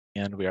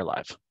And we are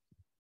live.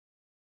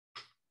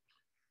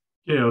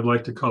 Yeah, I'd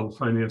like to call the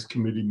Finance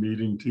Committee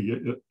meeting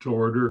to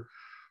order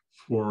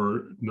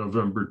for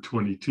November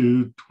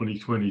 22,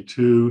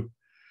 2022.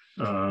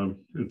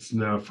 It's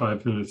now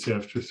 5 minutes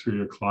after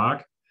 3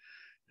 o'clock,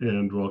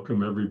 and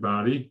welcome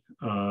everybody.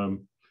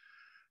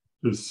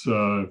 This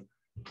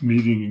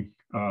meeting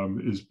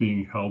is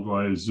being held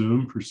via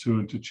Zoom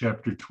pursuant to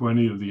Chapter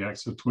 20 of the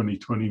Acts of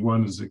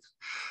 2021 is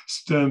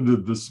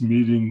extended. This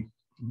meeting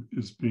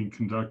is being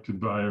conducted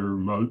by a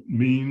remote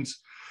means.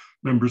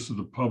 Members of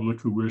the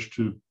public who wish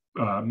to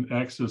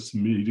access the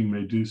meeting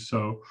may do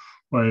so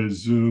via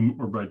Zoom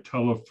or by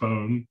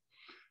telephone.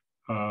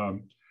 There's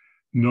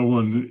no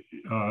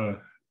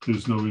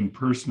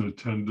in-person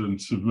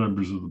attendance of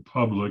members of the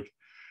public,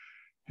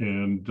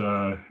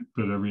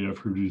 but every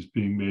effort is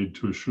being made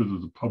to assure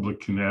that the public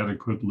can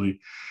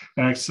adequately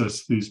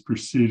access these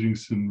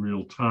proceedings in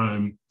real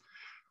time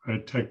by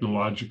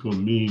technological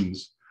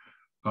means.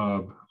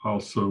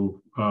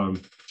 Also,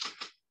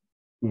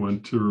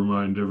 want to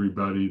remind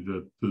everybody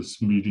that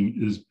this meeting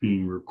is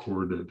being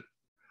recorded.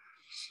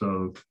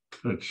 So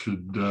that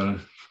should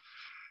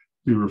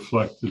be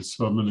reflected.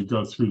 So I'm going to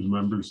go through the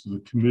members of the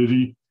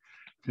committee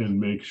and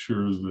make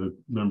sure that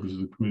members of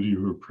the committee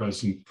who are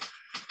present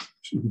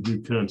who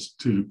do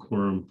constitute a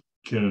quorum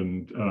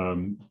can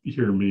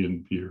hear me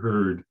and be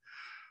heard.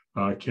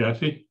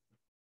 Kathy?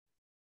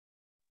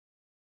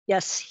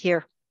 Yes,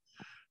 here.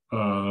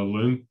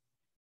 Lynn?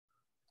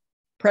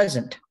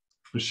 Present.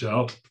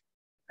 Michelle?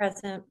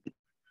 Present.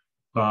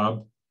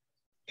 Bob?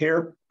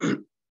 Here.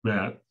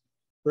 Matt?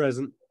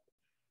 Present.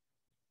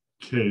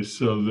 Okay,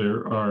 so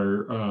there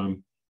are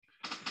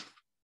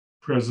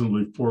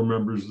presently four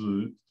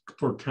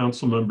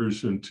council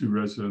members and 2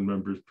 resident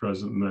members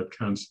present, and that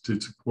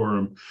constitutes a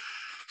quorum.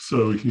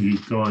 So we can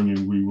keep going,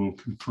 and we will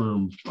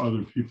confirm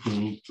other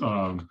people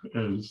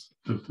as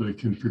that they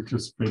can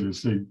participate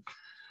as they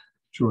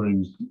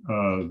join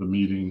the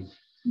meeting.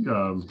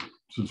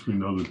 Since we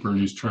know that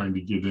Bernie's trying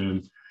to get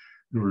in,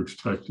 and we're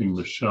expecting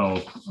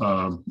Michelle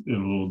in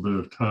a little bit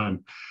of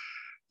time.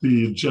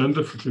 The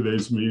agenda for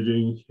today's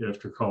meeting,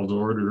 after call to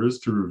order, is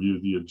to review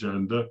the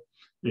agenda.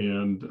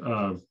 And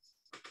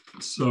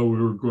so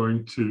we were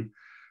going to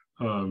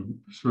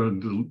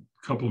spend a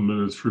couple of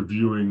minutes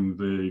reviewing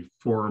the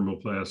forum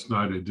of last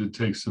night. I did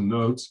take some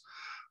notes.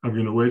 I'm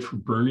going to wait for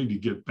Bernie to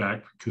get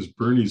back because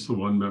Bernie's the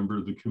one member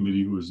of the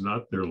committee who was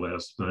not there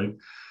last night.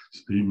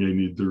 So he may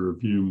need the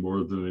review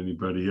more than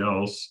anybody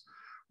else.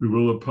 We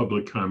will have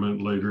public comment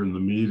later in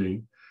the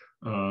meeting.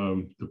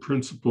 The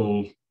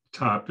principal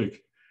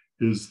topic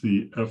is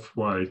the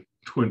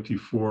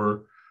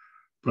FY24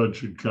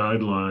 budget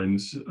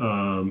guidelines.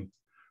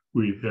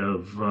 We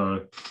have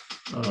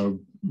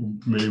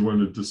may want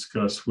to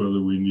discuss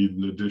whether we need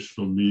an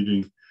additional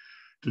meeting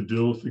to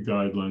deal with the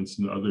guidelines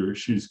and other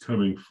issues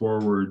coming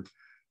forward.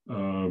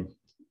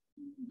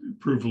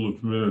 Approval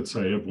of minutes.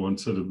 I have one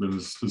set of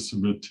minutes to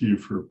submit to you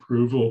for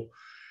approval.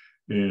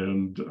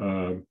 And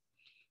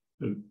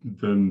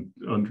then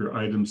under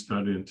items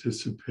not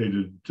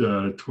anticipated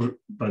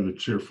by the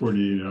chair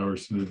 48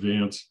 hours in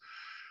advance,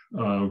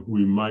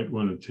 we might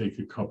want to take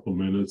a couple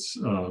minutes.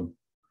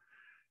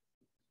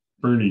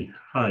 Bernie,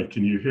 hi,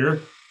 can you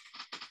hear?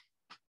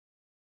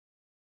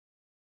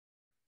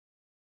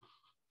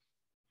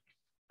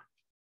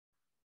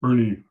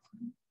 Bernie,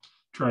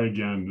 try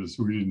again, as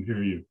we didn't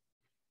hear you.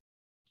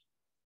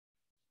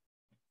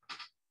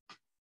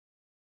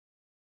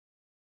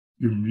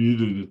 You're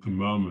muted at the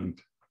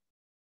moment.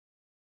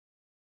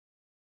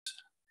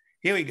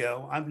 Here we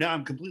go.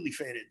 I'm completely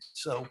faded,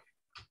 so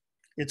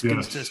it's yes.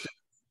 Consistent.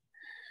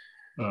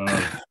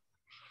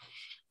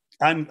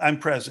 I'm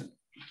present.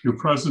 You're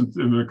present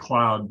in the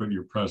cloud, but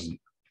you're present.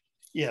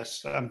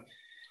 Yes.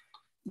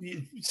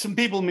 Some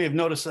people may have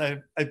noticed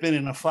I've been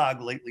in a fog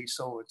lately,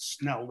 so it's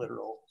now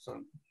literal.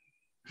 So.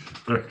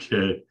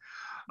 Okay.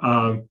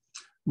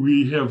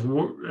 We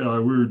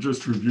were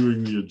just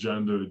reviewing the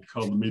agenda. It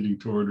called the meeting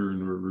to order,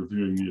 and we're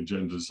reviewing the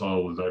agenda is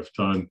all that I've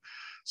done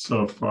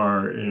so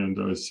far. And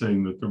I was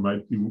saying that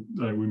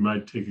we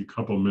might take a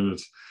couple of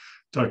minutes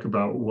to talk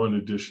about one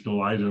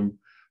additional item.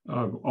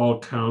 All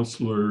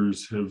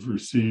counselors have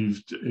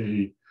received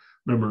a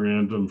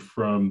memorandum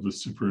from the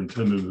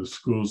superintendent of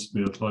schools,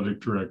 the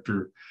athletic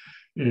director,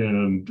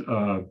 and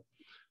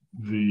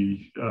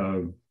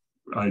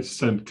I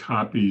sent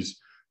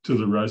copies to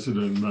the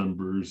resident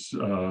members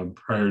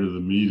prior to the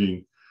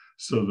meeting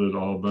so that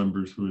all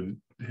members would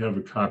have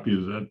a copy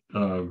of that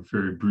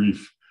very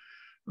brief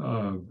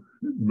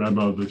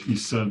memo that he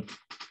sent.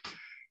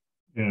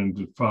 And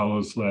it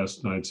follows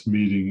last night's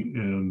meeting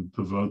and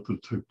the vote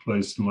that took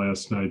place in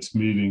last night's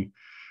meeting.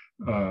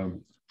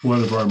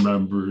 One of our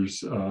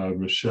members,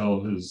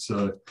 Michelle, has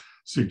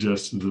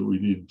suggested that we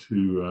need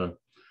to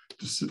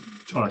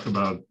talk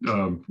about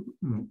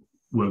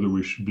whether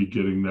we should be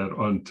getting that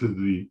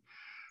onto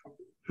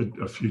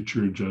a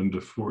future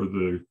agenda for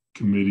the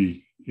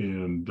committee.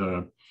 And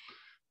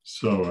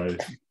so I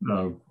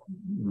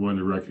want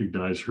to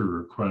recognize her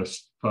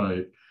request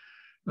by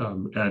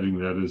adding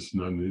that as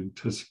an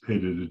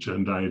unanticipated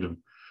agenda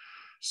item.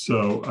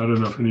 So I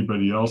don't know if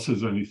anybody else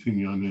has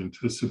anything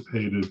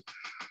unanticipated.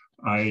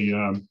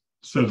 I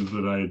said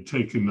that I had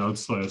taken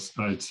notes last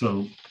night.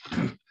 So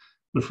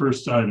the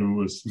first item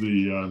was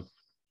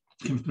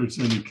if there's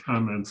any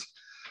comments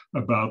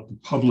about the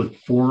public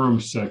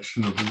forum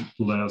section of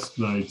last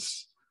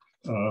night's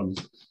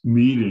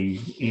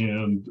meeting.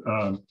 And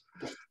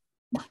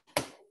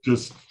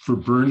just for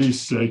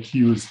Bernie's sake,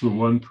 he was the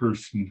one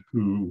person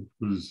who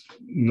was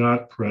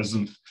not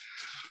present.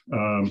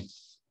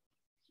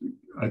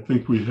 I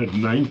think we had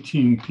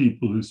 19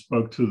 people who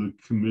spoke to the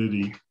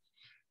committee.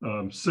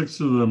 6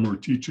 of them were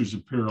teachers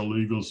and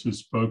paralegals who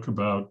spoke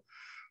about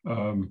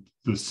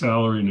the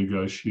salary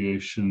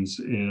negotiations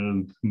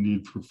and the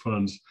need for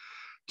funds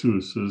to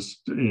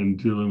assist in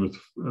dealing with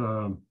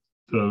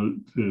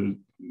the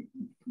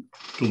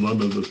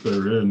dilemma that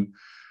they're in.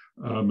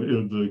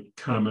 The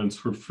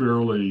comments were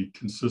fairly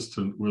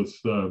consistent with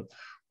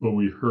what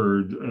we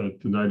heard at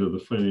the night of the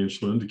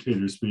financial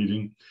indicators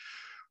meeting.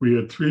 We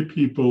had 3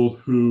 people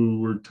who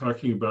were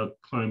talking about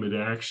climate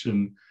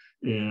action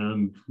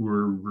and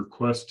were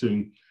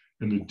requesting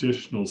an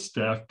additional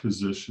staff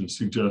position,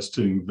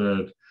 suggesting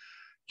that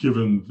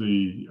given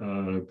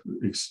the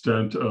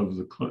extent of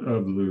the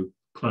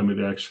climate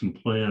action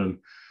plan,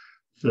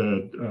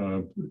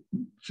 that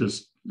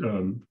just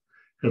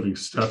having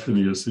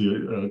Stephanie as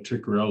the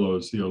Ciccarello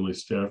as the only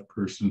staff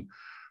person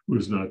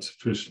was not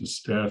sufficient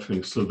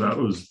staffing. So that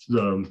was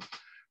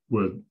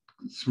what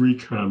 3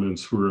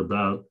 comments were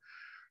about.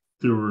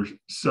 There were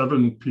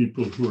 7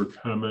 people who were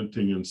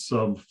commenting in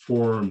sub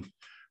form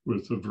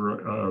with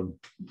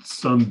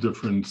some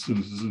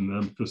differences in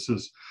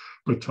emphasis,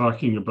 but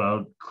talking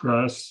about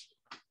Crest's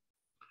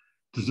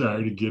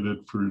desire to get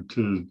it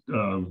to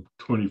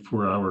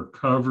 24-hour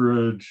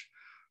coverage,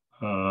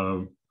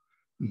 the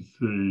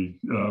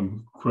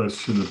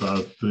question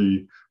about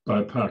the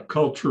BIPOC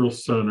Cultural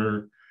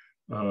Center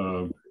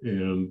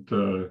and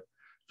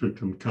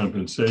Victim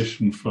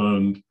Compensation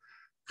Fund,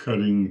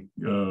 cutting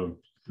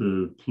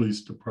the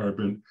police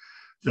department.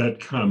 That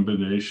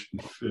combination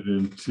fit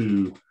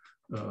into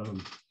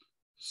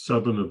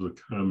 7 of the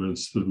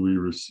comments that we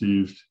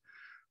received.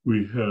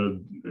 We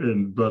had,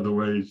 and by the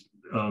way,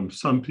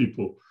 some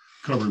people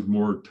covered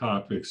more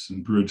topics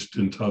and bridged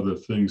into other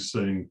things,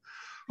 saying,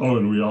 oh,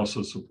 and we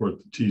also support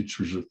the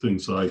teachers or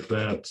things like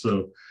that.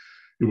 So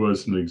it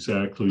wasn't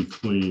exactly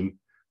clean.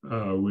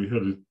 We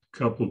had a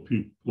couple of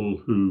people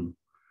who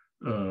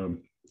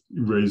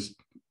raised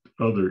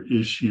other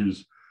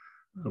issues.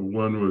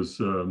 One was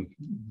that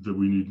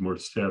we need more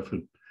staff at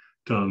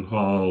town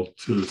hall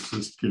to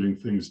assist getting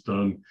things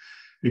done,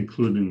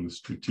 including the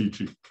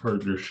strategic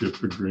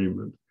partnership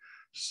agreement.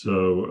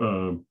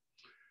 So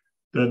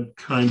that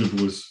kind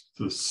of was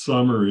the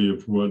summary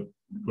of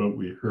what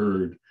we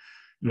heard.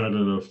 And I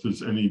don't know if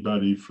there's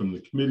anybody from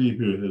the committee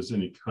who has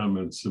any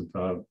comments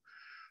about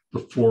the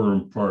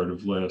forum part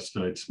of last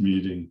night's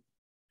meeting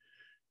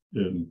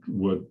and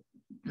what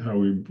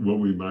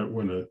we might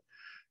want to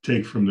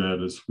take from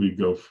that as we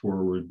go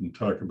forward and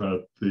talk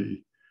about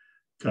the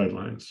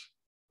guidelines.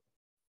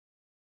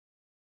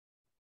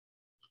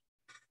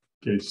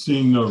 Okay,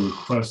 seeing no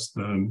requests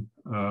then,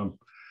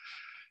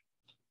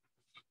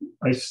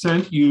 I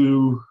sent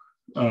you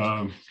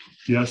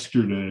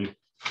yesterday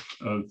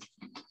a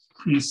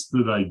piece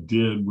that I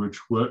did, which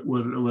what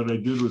I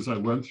did was I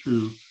went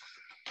through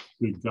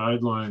the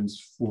guidelines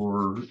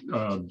for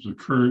the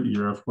current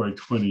year,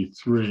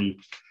 FY23,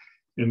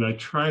 and I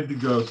tried to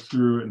go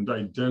through and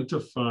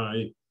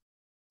identify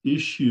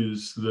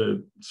issues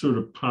that sort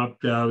of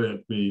popped out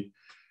at me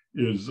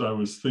as I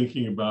was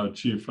thinking about,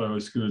 gee, if I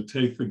was going to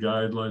take the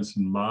guidelines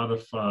and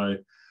modify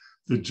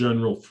the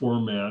general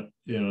format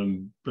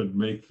but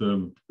make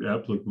them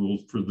applicable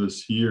for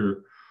this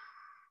year,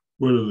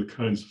 what are the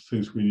kinds of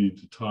things we need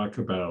to talk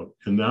about?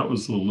 And that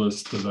was the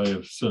list that I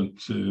have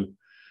sent to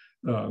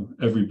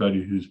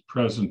everybody who's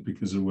present,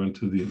 because it went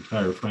to the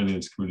entire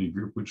finance committee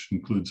group, which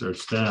includes our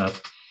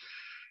staff.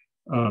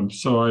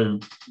 So I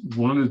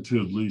wanted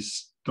to at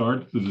least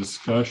start the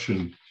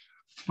discussion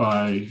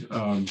by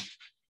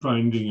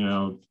finding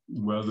out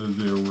whether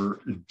there were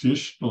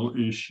additional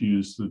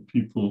issues that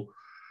people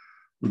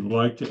would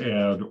like to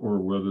add, or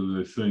whether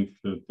they think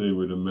that they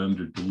would amend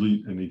or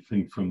delete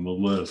anything from the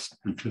list,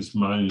 because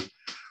my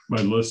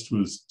list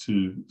was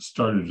to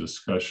start a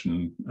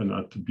discussion and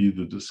not to be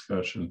the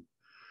discussion.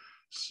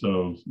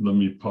 So let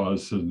me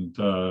pause, and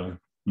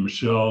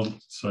Michelle,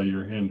 saw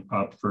your hand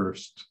pop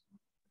first.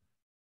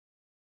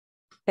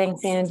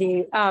 Thanks,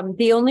 Andy.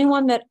 The only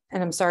one that,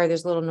 and I'm sorry,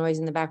 there's a little noise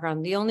in the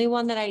background. The only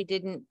one that I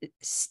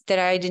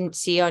didn't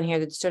see on here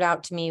that stood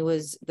out to me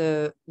was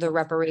the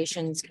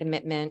reparations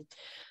commitment,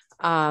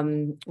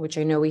 which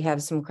I know we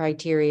have some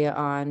criteria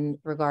on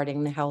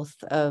regarding the health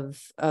of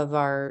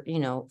our,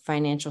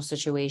 financial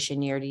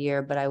situation year to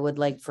year, but I would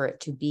like for it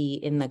to be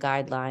in the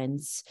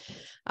guidelines.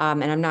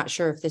 And I'm not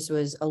sure if this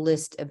was a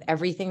list of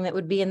everything that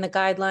would be in the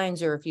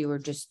guidelines, or if you were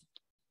just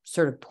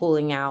sort of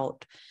pulling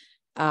out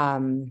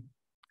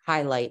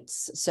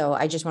highlights. So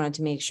I just wanted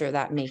to make sure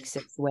that makes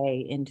its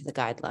way into the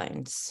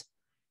guidelines.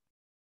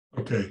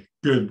 Okay,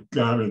 good,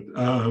 got it.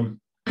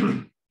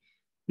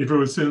 If it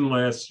was in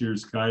last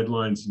year's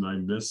guidelines and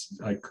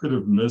I could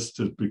have missed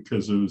it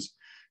because it was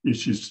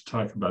issues to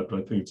talk about, but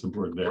I think it's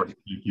important to add.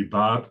 Thank you,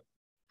 Bob.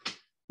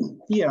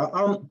 Yeah,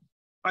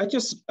 I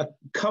just, a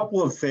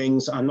couple of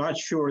things. I'm not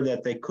sure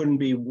that they couldn't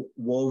be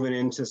woven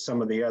into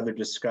some of the other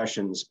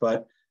discussions,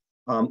 but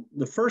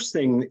the first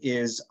thing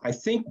is I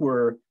think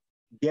we're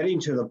getting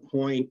to the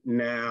point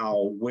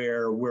now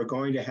where we're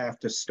going to have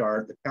to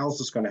start, the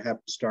council's going to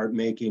have to start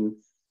making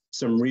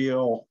some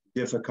real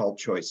difficult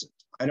choices.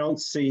 I don't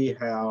see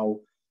how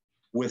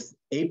with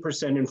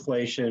 8%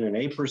 inflation and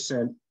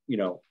 8%,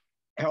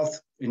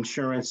 health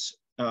insurance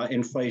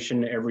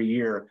inflation every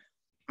year,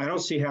 I don't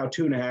see how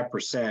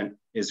 2.5%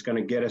 is going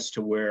to get us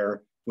to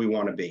where we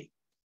want to be.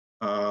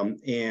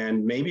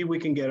 And maybe we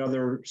can get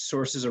other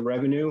sources of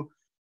revenue,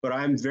 but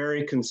I'm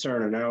very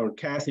concerned. And now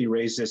Kathy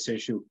raised this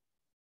issue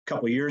a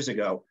couple of years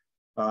ago.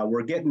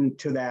 We're getting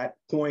to that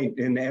point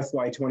in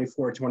FY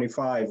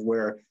 24-25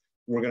 where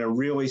we're going to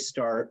really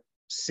start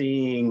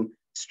seeing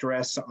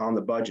stress on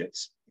the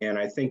budgets. And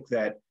I think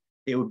that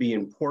it would be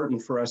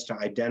important for us to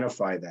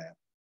identify that.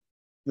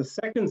 The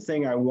second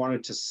thing I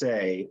wanted to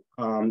say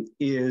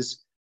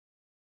is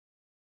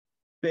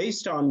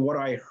based on what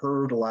I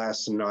heard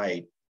last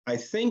night, I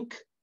think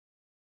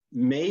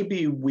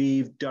maybe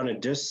we've done a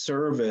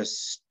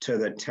disservice to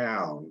the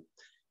town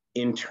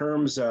in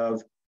terms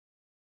of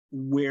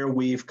where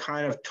we've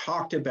kind of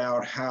talked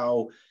about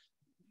how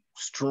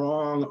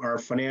strong our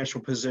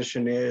financial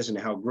position is and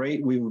how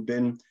great we've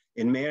been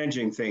in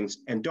managing things.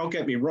 And don't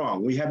get me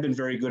wrong, we have been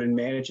very good in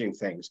managing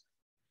things,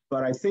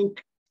 but I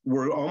think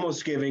we're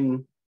almost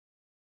giving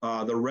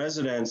the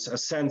residents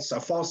a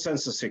false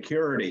sense of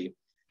security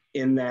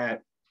in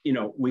that,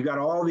 we got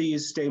all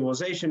these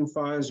stabilization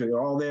funds, we got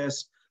all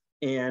this,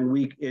 and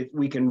we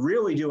can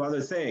really do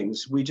other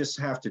things. We just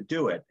have to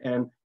do it.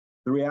 And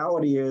the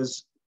reality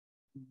is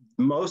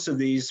most of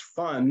these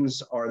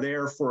funds are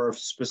there for a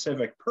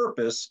specific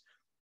purpose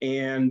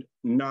and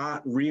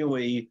not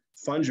really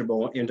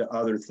fungible into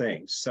other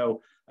things.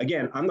 So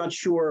again, I'm not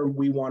sure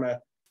we want to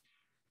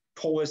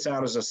pull this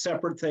out as a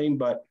separate thing,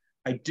 but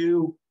I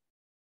do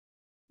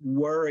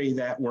worry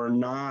that we're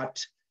not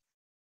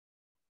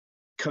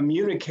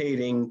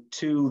communicating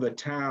to the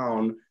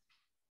town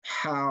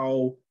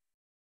how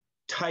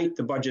tight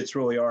the budgets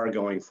really are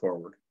going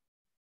forward.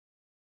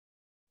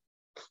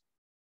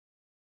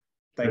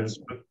 Thanks.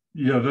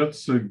 Yeah,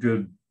 that's a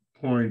good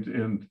point.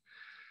 And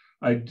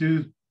I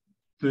do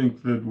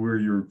think that where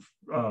you're,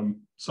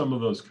 some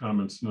of those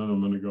comments, and then I'm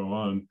going to go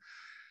on,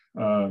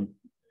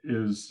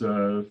 is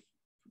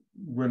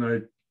when I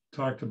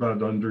talked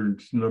about under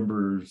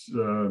numbers,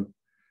 I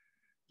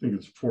think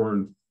it's 4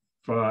 and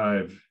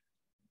 5,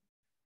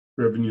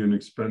 revenue and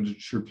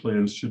expenditure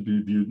plans should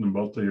be viewed in a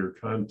multi-year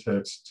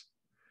context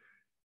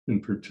in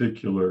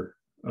particular,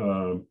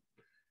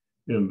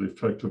 and the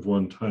effect of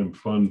one-time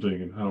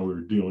funding and how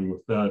we're dealing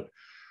with that.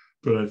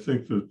 But I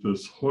think that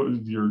this whole,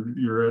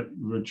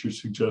 what you're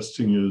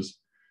suggesting is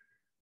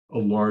a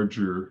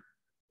larger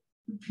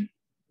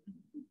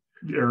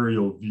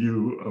aerial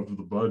view of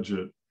the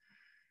budget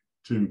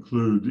to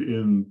include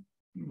in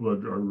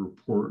what our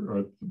report,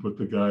 what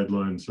the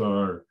guidelines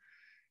are,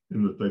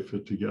 and that they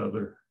fit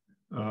together.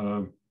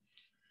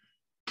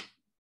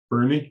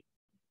 Bernie?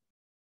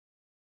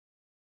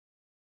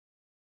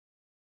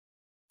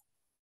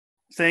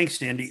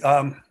 Thanks, Andy.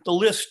 The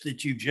list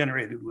that you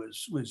generated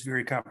was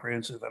very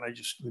comprehensive, and I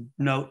just would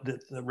note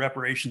that the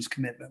reparations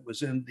commitment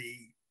was in the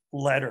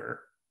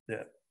letter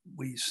that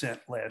we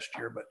sent last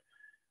year, but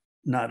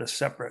not a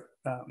separate.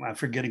 I'm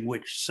forgetting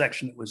which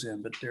section it was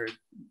in, but there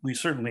we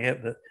certainly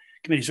have, the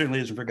committee certainly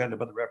hasn't forgotten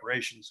about the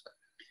reparations.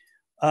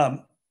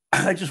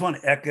 I just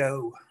want to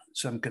echo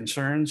some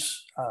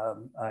concerns.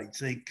 I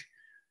think,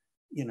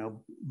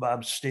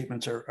 Bob's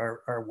statements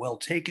are well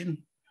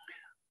taken.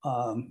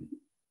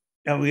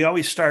 And we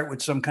always start with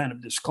some kind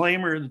of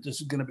disclaimer that this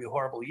is going to be a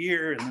horrible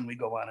year, and then we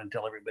go on and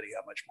tell everybody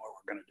how much more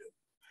we're going to do.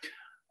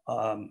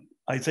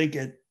 I think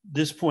at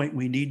this point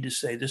we need to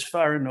say this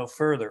far and no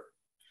further,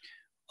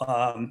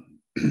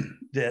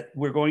 that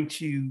we're going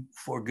to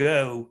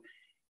forego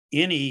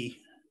any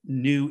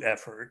new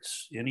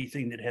efforts,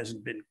 anything that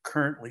hasn't been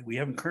we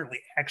haven't currently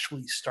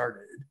actually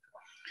started,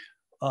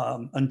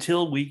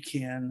 until we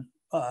can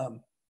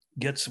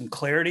get some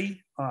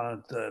clarity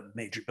on the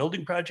major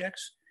building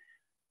projects,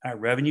 our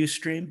revenue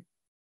stream.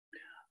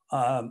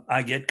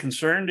 I get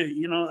concerned,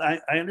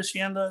 I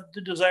understand the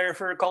desire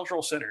for a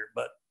cultural center,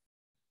 but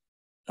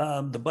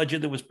the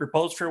budget that was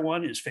proposed for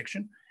one is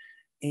fiction.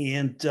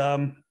 And,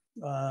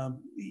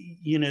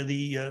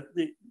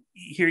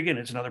 here again,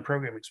 it's another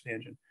program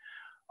expansion.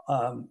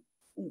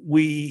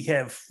 We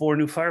have 4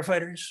 new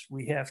firefighters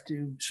we have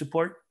to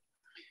support.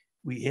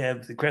 We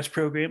have the CREST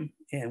program,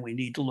 and we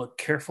need to look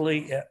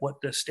carefully at what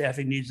the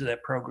staffing needs of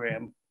that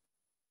program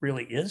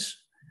really is.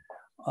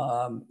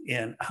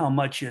 And how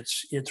much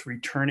it's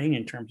returning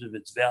in terms of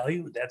its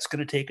value. That's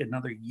going to take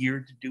another year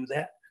to do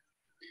that.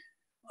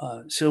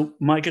 So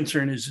my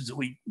concern is that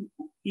we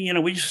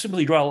just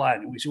simply draw a line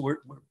and we say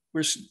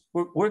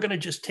we're going to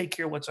just take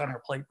care of what's on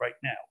our plate right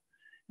now,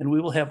 and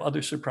we will have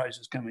other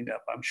surprises coming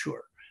up, I'm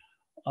sure.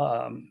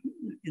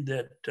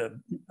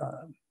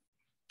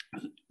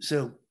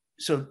 So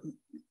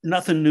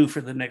nothing new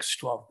for the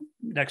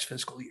next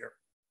fiscal year.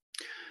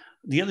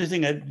 The other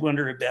thing I'd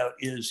wonder about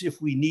is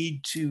if we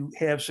need to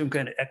have some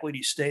kind of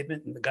equity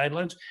statement in the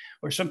guidelines,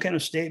 or some kind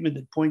of statement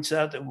that points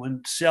out that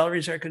when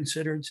salaries are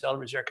considered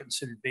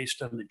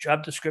based on the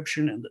job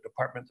description and the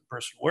department the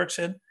person works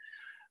in,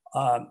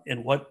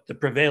 and what the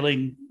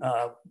prevailing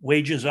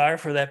wages are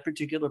for that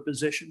particular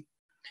position.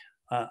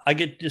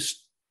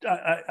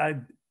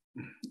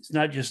 It's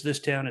not just this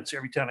town, it's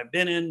every town I've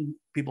been in.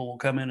 People will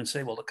come in and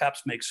say, well, the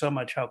cops make so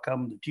much, how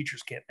come the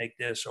teachers can't make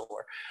this?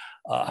 Or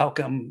how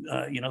come,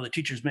 the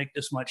teachers make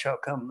this much, how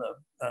come the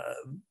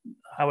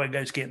highway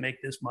guys can't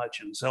make this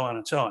much, and so on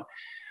and so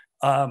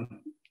on.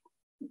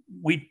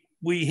 We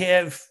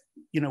have,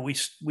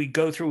 we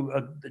go through,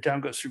 the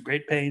town goes through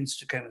great pains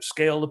to kind of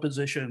scale the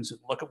positions and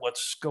look at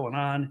what's going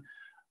on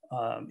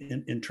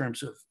in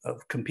terms of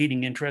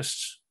competing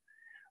interests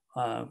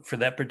for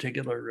that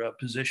particular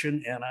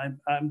position. And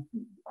I'm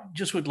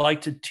just would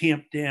like to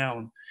tamp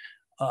down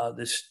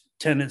this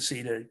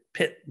tendency to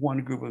pit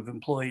one group of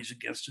employees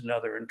against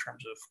another in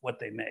terms of what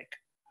they make.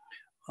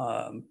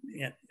 And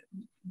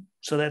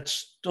so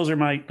those are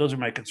my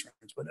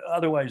concerns. But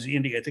otherwise,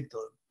 Andy, I think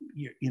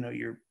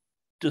your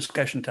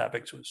discussion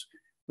topics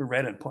were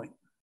right on point.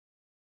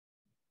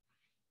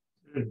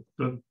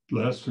 The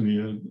last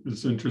one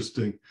is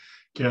interesting.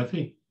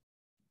 Kathy?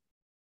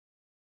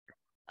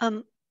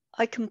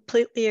 I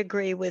completely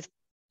agree with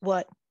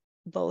what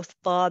both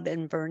Bob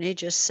and Bernie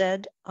just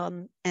said.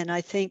 And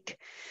I think,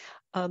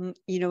 in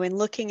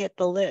looking at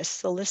the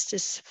list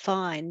is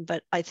fine,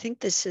 but I think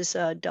this is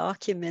a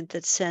document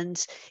that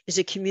is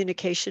a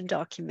communication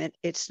document.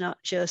 It's not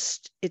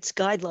just, it's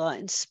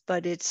guidelines,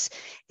 but it's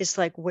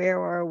like, where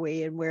are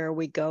we and where are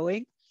we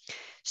going?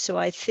 So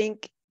I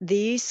think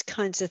these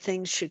kinds of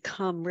things should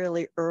come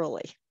really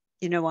early,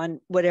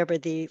 on whatever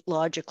the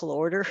logical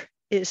order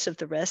is of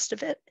the rest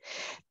of it,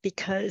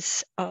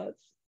 because and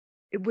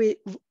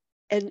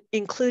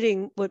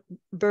including what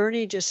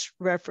Bernie just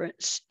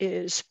referenced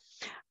is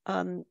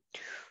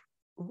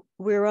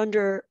we're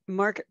under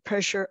market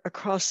pressure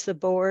across the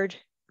board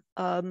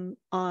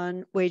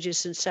on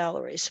wages and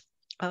salaries.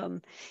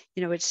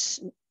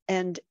 It's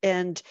and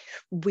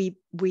we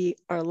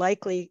are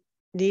likely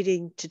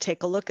needing to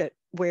take a look at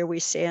where we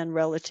stand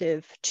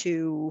relative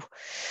to.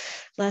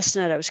 Last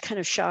night I was kind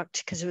of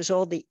shocked because it was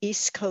all the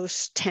East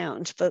Coast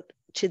towns, but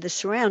to the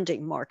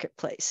surrounding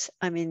marketplace.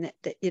 I mean,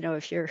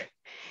 if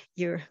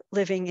you're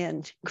living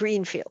in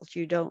Greenfield,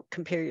 you don't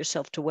compare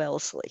yourself to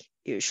Wellesley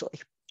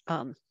usually.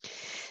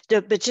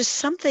 But just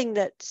something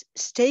that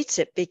states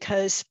it,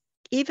 because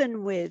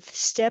even with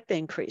step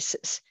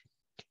increases,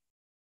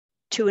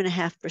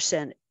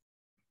 2.5%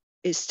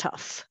 is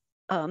tough.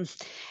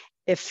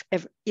 If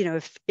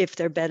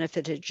they're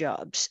benefited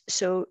jobs.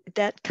 So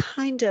that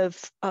kind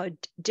of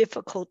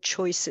difficult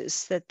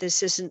choices, that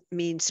this isn't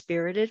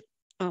mean-spirited.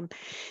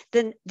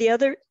 Then the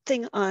other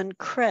thing on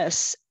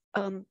CRESS,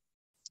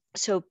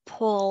 so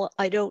Paul,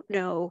 I don't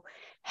know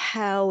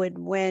how and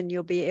when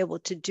you'll be able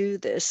to do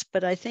this,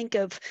 but I think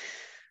of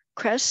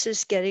CRESS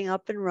is getting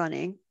up and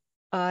running.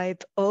 I've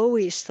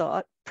always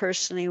thought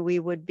personally we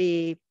would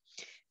be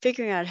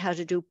figuring out how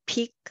to do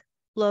peak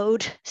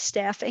load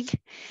staffing,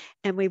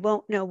 and we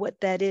won't know what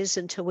that is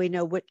until we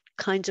know what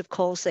kinds of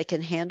calls they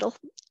can handle.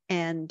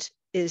 And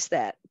is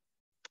that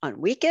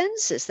on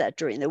weekends? Is that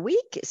during the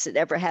week? Is it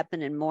ever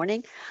happen in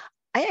morning?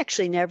 I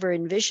actually never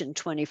envisioned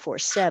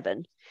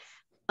 24/7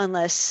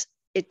 unless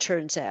it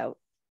turns out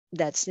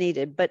that's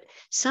needed, but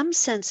some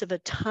sense of a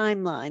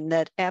timeline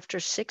that after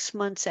 6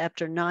 months,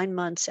 after 9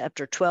 months,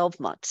 after 12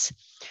 months,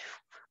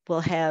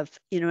 we'll have,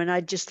 and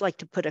I'd just like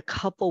to put a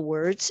couple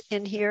words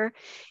in here,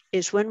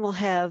 is when we'll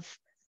have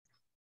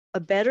a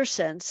better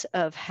sense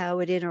of how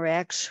it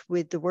interacts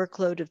with the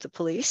workload of the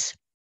police,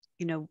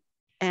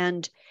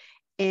 and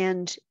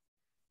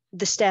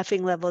the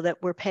staffing level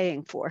that we're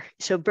paying for.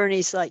 So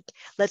Bernie's like,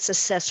 let's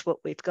assess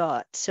what we've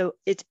got. So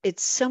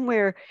it's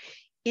somewhere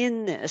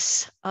in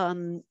this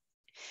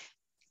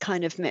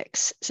kind of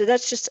mix. So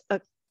that's just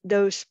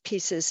those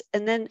pieces.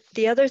 And then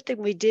the other thing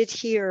we did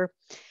here,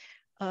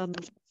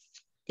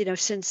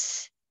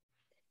 since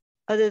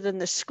other than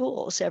the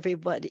schools,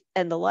 everybody,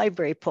 and the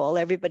library, Paul,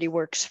 everybody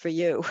works for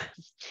you.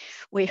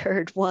 We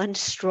heard one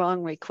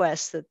strong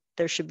request that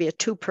there should be a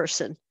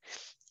 2-person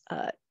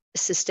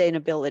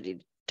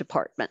sustainability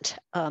department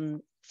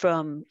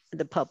from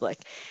the public.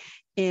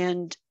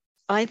 And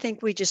I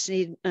think we just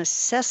need an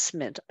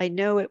assessment. I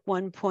know at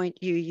one point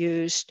you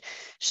used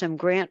some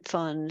grant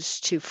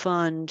funds to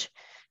fund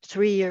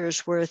 3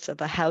 years worth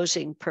of a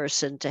housing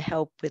person to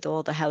help with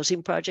all the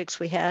housing projects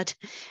we had,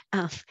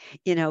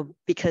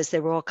 because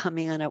they were all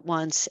coming on at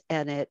once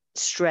and it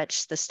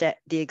stretched the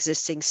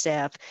existing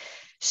staff.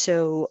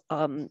 So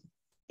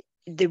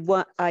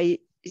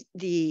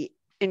the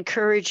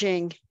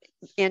encouraging,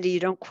 Andy, you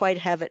don't quite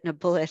have it in a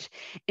bullet,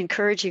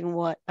 encouraging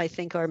what I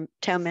think our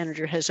town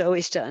manager has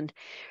always done,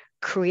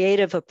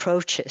 creative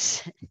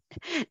approaches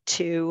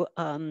to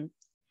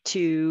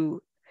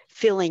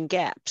filling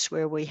gaps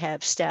where we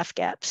have staff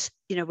gaps,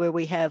 where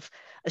we have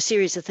a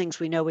series of things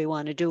we know we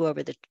want to do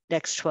over the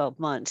next 12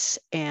 months.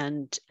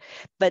 And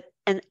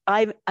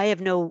I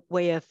have no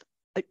way of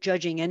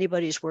judging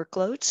anybody's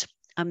workloads.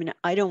 I mean,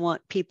 I don't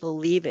want people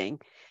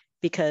leaving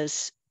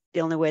because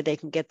the only way they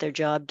can get their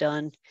job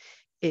done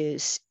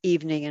is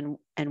evening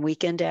and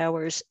weekend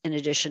hours in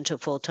addition to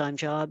full-time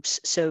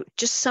jobs. So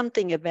just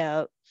something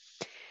about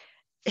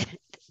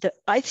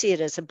I see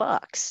it as a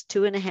box,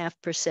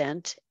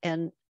 2.5%.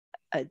 And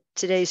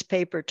today's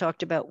paper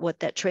talked about what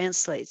that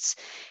translates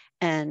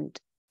and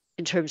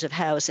in terms of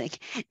housing.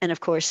 And of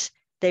course,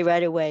 they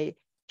right away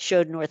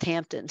showed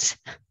Northampton's,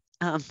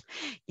 on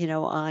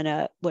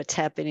what's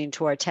happening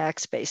to our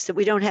tax base, that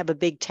we don't have a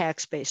big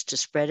tax base to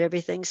spread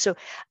everything. So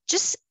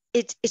just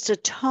it's a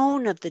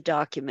tone of the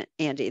document,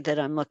 Andy, that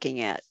I'm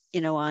looking at,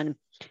 on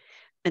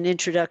an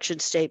introduction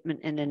statement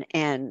and an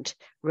end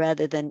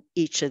rather than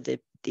each of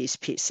these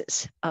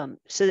pieces.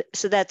 So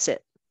that's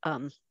it.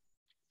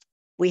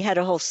 We had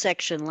a whole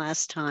section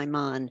last time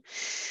on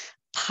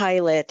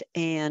pilot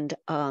and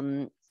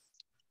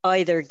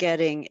either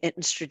getting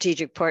in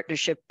strategic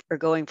partnership or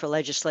going for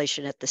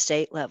legislation at the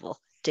state level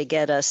to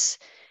get us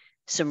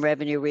some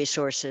revenue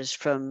resources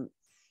from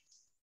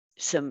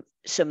some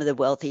of the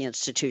wealthy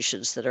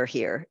institutions that are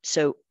here.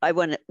 So I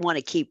want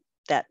to keep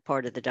that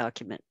part of the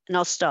document, and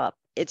I'll stop.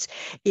 It's,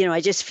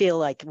 I just feel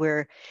like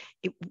we're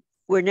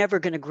never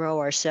going to grow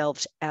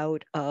ourselves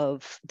out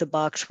of the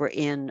box we're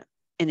in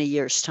a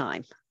year's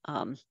time,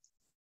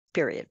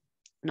 period.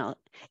 No,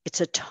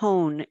 it's a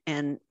tone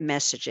and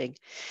messaging.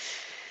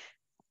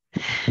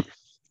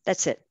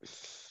 That's it.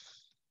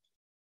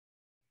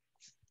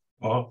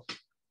 Paul?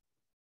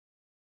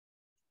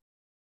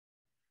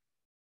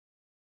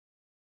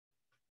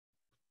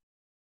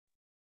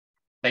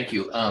 Thank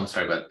you.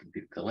 Sorry about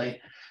the delay.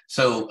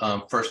 So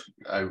first,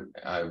 I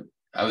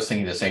was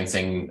thinking the same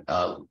thing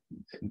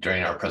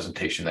during our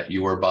presentation that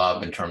you were,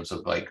 Bob, in terms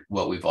of like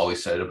what we've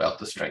always said about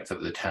the strength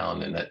of the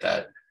town, and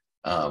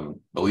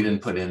but we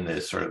didn't put in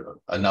this sort of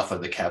enough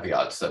of the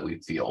caveats that we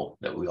feel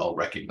that we all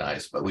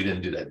recognize, but we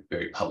didn't do that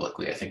very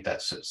publicly. I think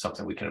that's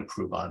something we can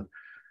improve on.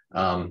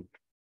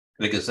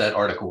 The Gazette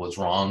article was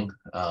wrong.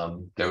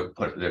 They're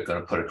going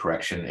to put a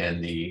correction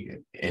in the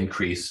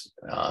increase.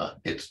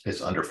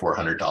 It's under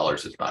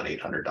 $400. It's not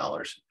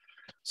 $800.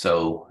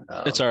 So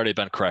it's already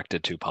been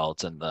corrected too, Paul.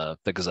 It's in the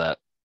Gazette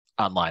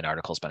online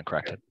article's been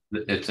corrected.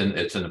 It's in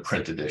the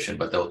print edition,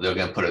 but they're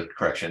going to put a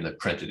correction in the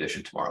print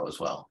edition tomorrow as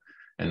well,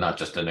 and not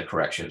just in the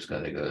correction. It's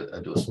going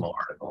to do a small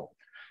article.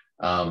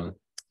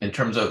 In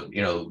terms of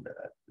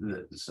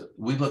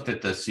we looked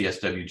at the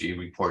CSWG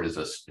report as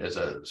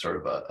a sort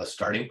of a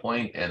starting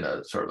point and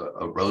a sort of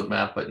a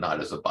roadmap, but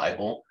not as a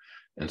Bible.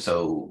 And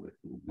so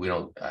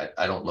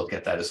I don't look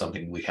at that as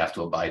something we have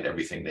to abide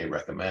everything they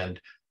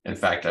recommend. In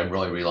fact, I'm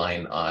really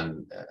relying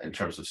on, in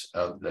terms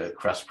of the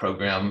CREST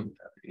program,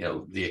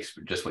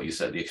 just what you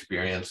said, the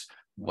experience.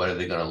 What are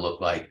they going to look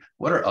like?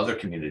 What are other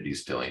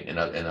communities doing in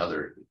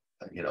other,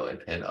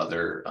 in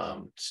other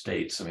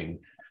states? I mean,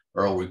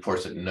 Earl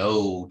reports that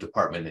no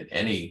department in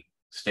any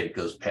state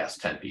goes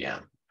past 10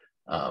 p.m.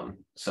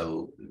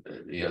 So,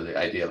 the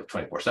idea of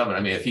 24/7, I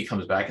mean, if he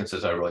comes back and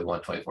says, I really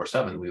want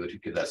 24/7, we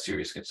would give that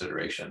serious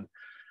consideration.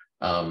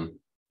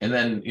 And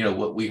then,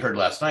 what we heard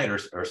last night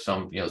are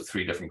some,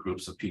 3 different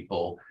groups of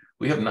people.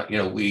 We have not,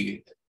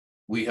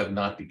 we have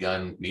not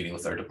begun meeting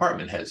with our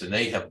department heads, and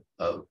they have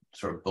a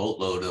sort of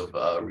boatload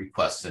of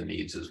requests and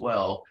needs as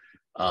well.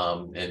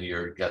 And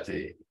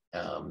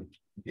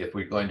if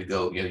we're going to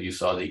go, you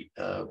saw the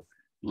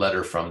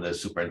letter from the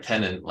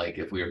superintendent, like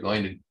if we are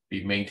going to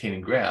be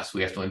maintaining grass,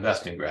 we have to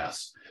invest in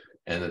grass,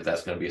 and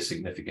that's going to be a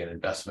significant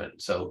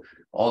investment. So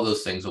all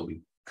those things will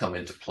come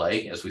into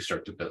play as we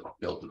start to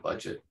build the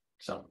budget.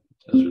 So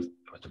those are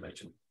what to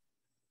mention.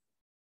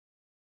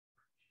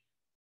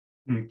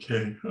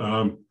 Okay.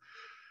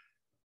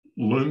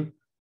 Lynn,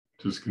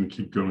 just going to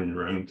keep going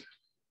around.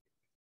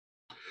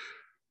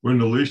 When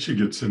Alicia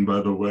gets in,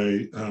 by the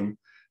way,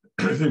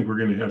 I think we're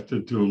going to have to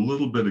do a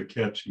little bit of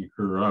catching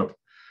her up,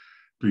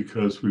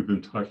 because we've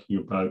been talking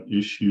about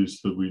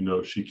issues that we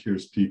know she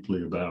cares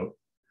deeply about.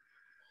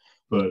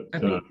 But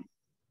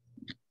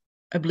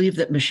I believe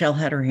that Michelle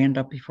had her hand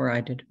up before I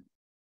did.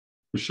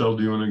 Michelle,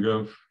 do you want to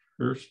go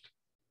first?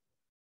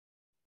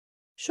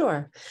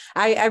 Sure.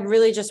 I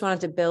really just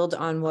wanted to build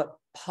on what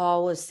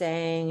Paul was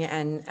saying,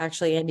 and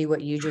actually, Andy, what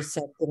you just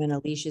said, given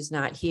Alicia's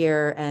not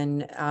here,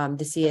 and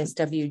the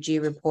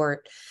CSWG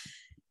report.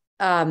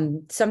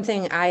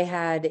 Something I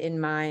had in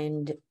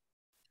mind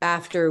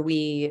after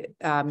we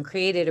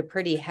created a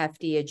pretty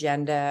hefty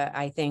agenda,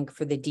 I think,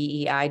 for the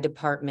DEI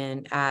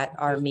department at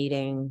our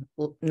meeting,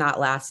 not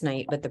last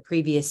night, but the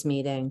previous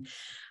meeting.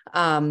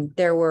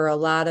 There were a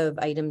lot of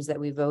items that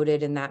we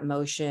voted in that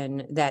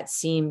motion that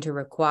seemed to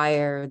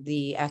require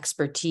the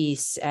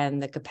expertise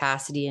and the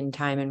capacity and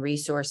time and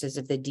resources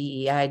of the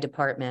DEI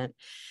department.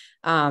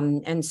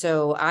 And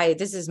so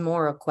this is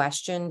more a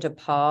question to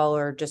Paul,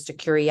 or just a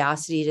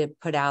curiosity to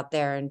put out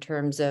there in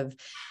terms of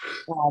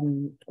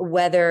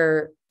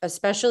whether,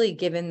 especially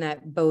given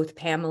that both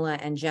Pamela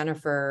and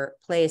Jennifer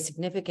play a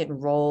significant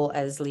role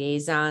as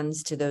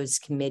liaisons to those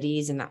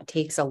committees, and that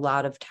takes a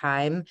lot of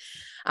time.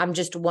 I'm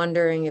just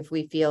wondering if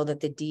we feel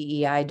that the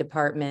DEI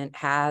department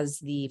has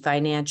the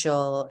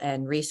financial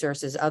and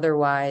resources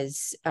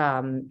otherwise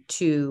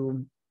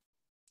to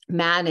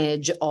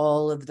manage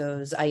all of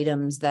those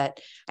items that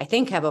I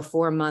think have a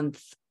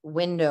 4-month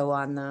window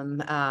on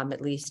them, at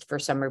least for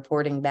some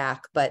reporting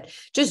back. But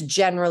just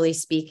generally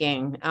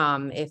speaking,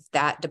 if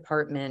that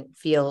department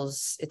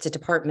feels it's a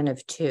department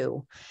of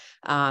 2,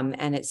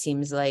 and it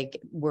seems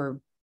like we're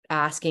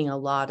asking a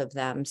lot of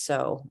them.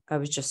 So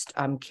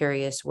I'm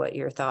curious what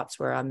your thoughts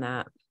were on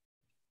that.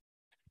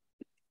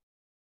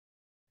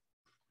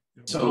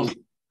 So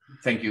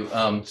thank you.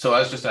 So I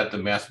was just at the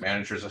Mass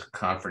Managers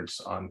Conference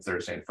on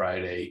Thursday and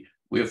Friday.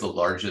 We have the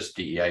largest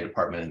DEI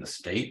department in the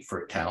state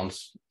for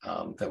towns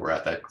that were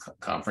at that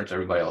conference.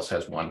 Everybody else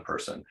has 1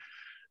 person.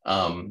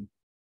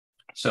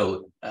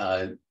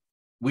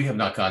 We have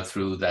not gone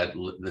through that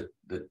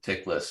the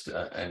tick list,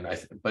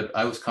 but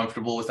I was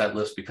comfortable with that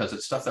list because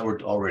it's stuff that we're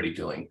already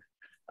doing.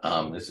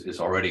 Is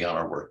already on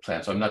our work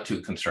plan, so I'm not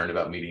too concerned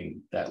about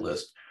meeting that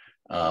list.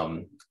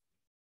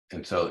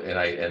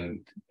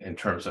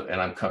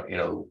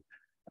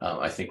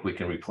 I think we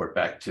can report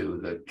back to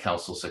the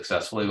council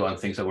successfully on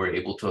things that we're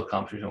able to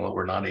accomplish and what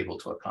we're not able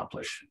to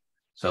accomplish.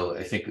 So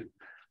I think,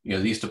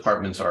 these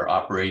departments are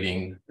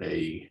operating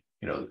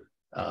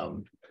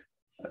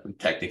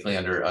technically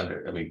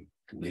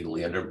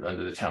legally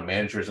under the town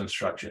manager's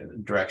instruction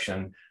and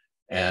direction,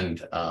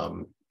 and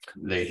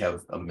they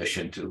have a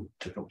mission to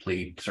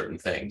complete certain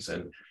things.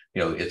 And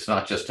it's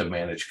not just to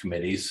manage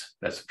committees.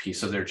 That's a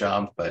piece of their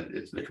job, but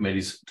the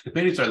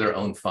committees are their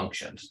own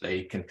functions.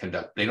 They can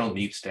conduct, they don't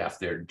need staff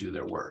there to do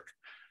their work.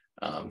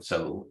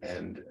 So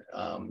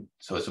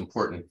it's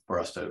important for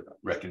us to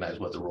recognize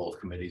what the role of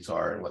committees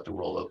are and what the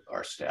role of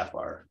our staff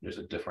are. There's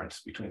a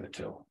difference between the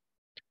 2.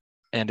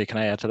 Andy, can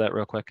I add to that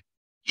real quick?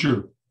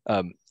 Sure.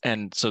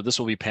 And so this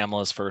will be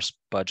Pamela's first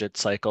budget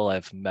cycle.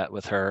 I've met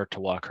with her to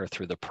walk her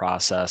through the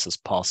process. As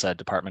Paul said,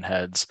 department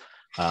heads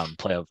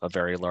play a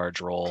very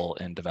large role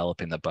in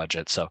developing the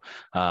budget. So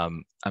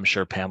I'm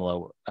sure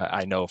Pamela,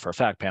 I know for a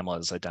fact Pamela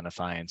is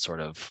identifying sort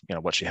of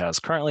what she has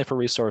currently for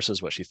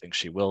resources, what she thinks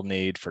she will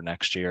need for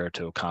next year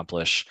to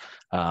accomplish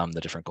the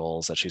different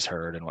goals that she's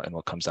heard and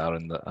what comes out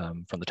in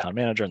from the town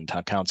manager and the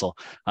town council.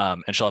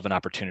 And she'll have an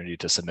opportunity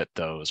to submit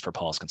those for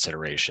Paul's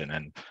consideration.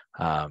 And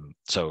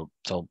so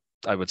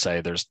I would say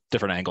there's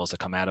different angles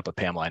that come at it, but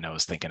Pamela I know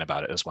is thinking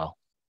about it as well.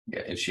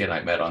 Yeah, and she and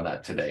I met on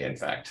that today, in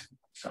fact.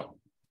 So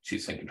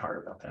she's thinking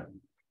hard about that.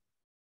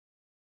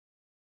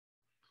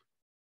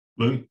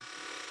 Lynn?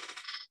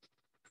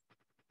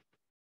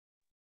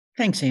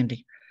 Thanks,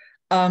 Andy.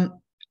 I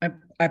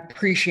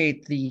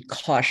appreciate the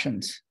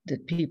cautions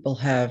that people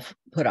have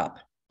put up,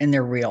 and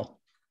they're real.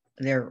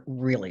 They're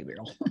really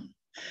real.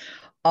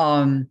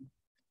 And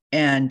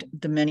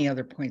the many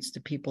other points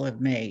that people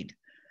have made.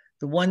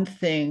 One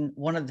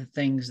of the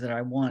things that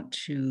I want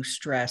to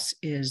stress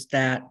is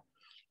that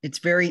it's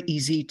very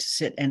easy to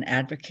sit and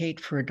advocate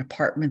for a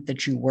department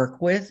that you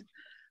work with,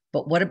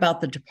 but what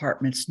about the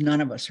departments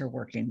none of us are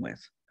working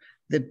with?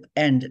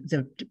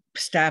 The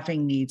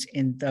staffing needs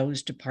in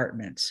those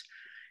departments.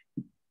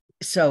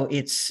 So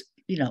it's,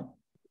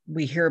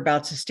 we hear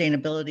about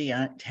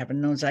sustainability.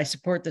 Heaven knows I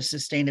support the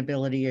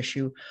sustainability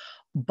issue,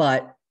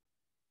 but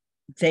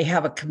they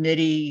have a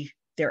committee,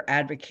 they're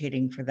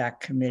advocating for that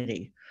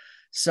committee.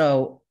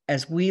 So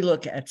as we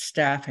look at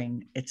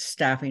staffing, it's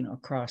staffing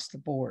across the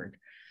board.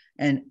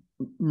 And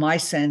my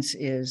sense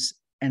is,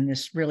 and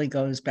this really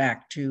goes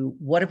back to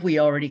what have we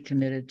already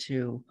committed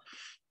to,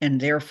 and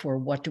therefore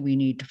what do we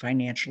need to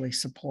financially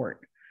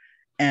support?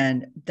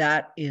 And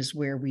that is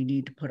where we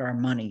need to put our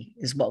money,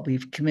 is what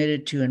we've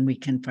committed to and we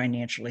can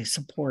financially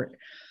support.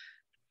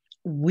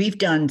 We've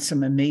done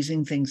some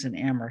amazing things in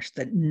Amherst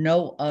that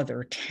no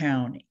other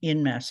town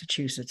in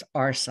Massachusetts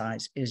our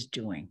size is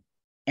doing.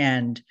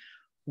 And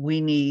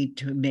we need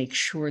to make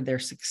sure they're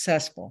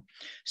successful.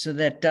 So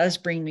that does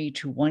bring me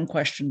to one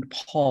question to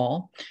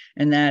Paul,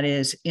 and that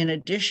is, in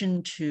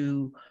addition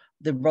to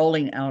the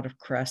rolling out of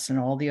CRESS and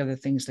all the other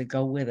things that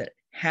go with it,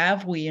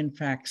 have we in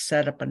fact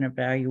set up an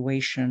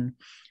evaluation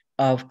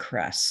of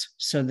CRESS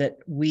so that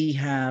we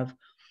have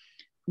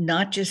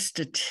not just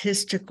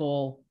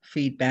statistical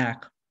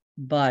feedback,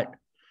 but,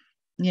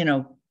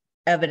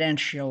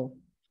 evidentiary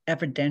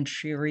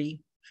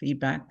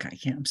feedback. I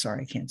can't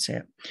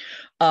say it.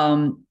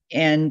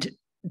 And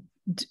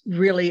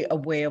really a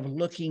way of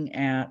looking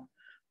at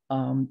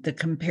the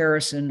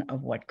comparison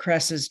of what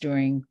CRESS is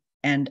doing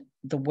and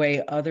the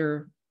way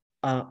other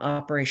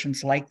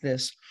operations like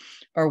this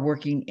are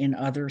working in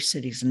other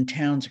cities and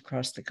towns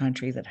across the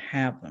country that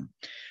have them.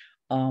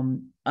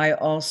 I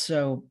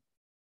also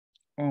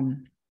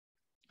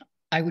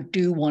I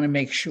do want to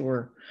make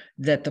sure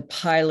that the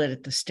pilot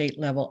at the state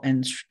level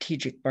and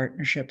strategic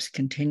partnerships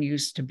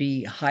continues to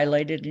be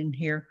highlighted in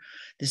here.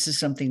 This is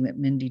something that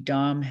Mindy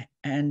Dom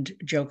and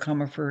Joe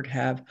Comerford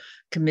have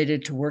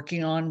committed to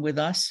working on with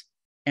us.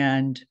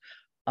 And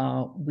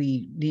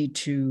we need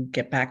to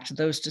get back to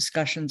those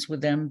discussions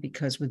with them,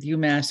 because with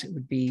UMass, it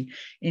would be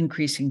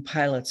increasing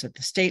pilots at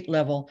the state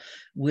level.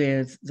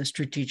 With the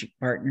strategic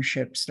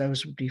partnerships,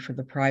 those would be for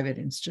the private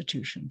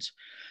institutions.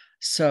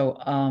 So,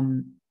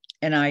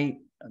 and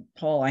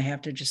Paul, I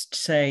have to just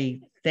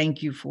say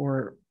thank you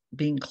for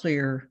being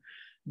clear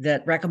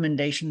that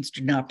recommendations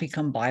do not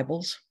become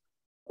Bibles.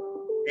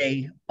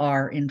 They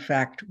are, in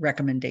fact,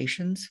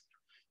 recommendations.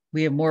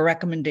 We have more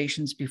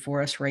recommendations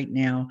before us right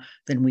now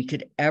than we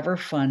could ever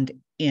fund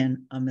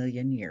in a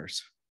million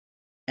years.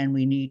 And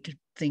we need to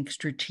think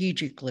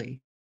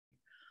strategically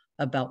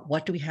about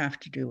what do we have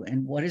to do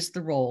and what is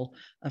the role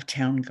of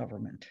town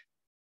government.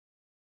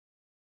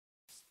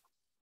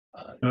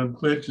 I'm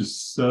glad you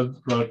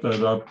brought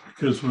that up,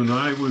 because when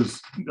I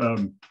was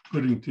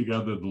putting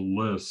together the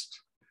list,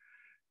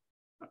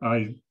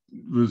 I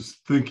was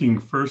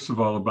thinking first of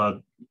all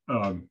about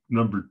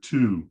number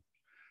 2,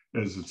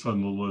 as it's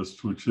on the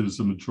list, which is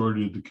the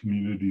majority of the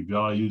community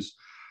values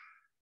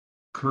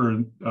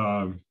current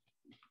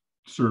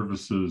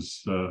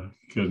services.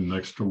 Get an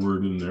extra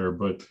word in there,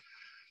 but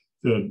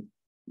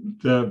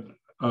that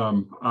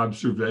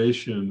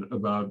observation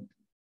about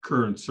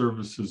current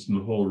services and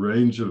the whole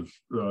range of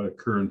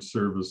current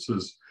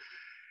services.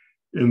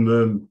 And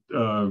then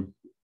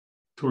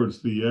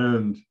towards the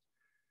end,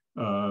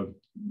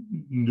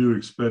 new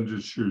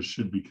expenditures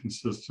should be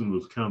consistent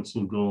with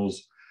council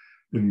goals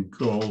and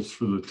goals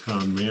for the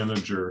town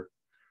manager.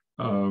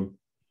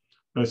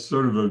 I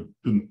sort of have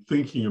been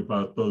thinking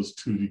about those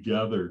two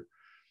together,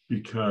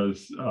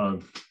 because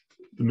the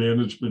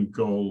management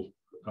goal,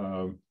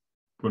 one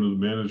of the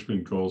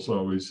management goals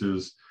always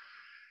is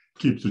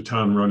keep the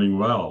town running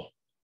well,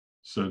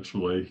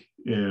 essentially,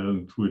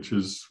 and which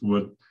is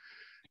what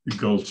it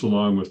goes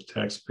along with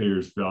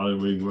taxpayers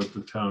valuing what the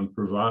town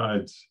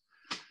provides.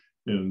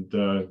 And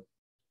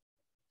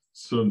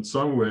so in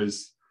some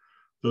ways,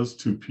 those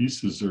two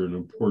pieces are an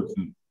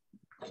important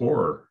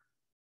core.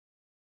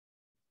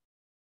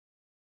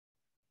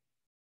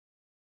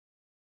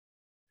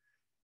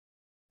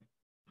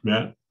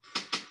 Matt?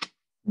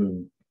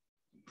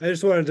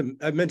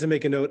 I meant to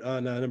make a note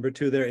on number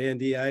 2 there,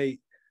 Andy.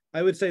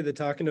 I would say that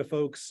talking to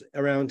folks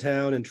around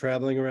town and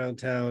traveling around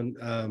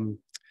town,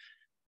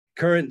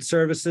 current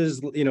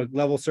services,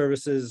 level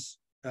services,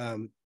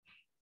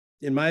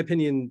 in my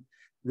opinion,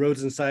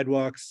 roads and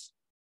sidewalks,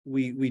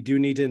 we do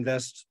need to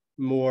invest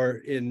more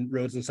in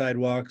roads and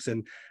sidewalks.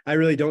 And I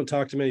really don't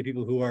talk to many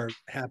people who are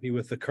happy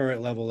with the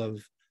current level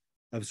of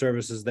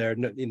services there.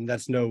 And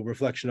that's no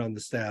reflection on the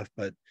staff,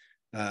 but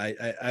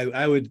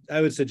I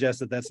would suggest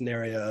that that's an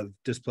area of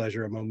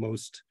displeasure among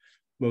most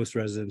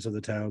residents of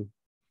the town.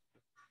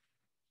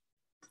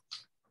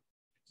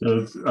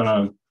 So,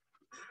 I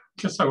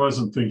guess I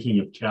wasn't thinking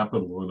of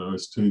capital when I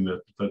was doing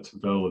that, but that's a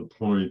valid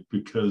point,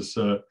 because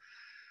I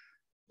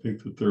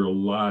think that there are a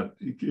lot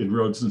in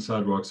roads and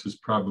sidewalks has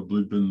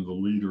probably been the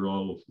leader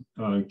all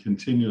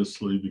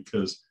continuously,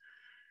 because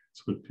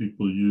it's what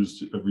people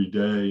use every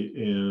day,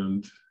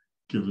 and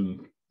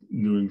given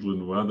New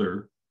England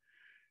weather,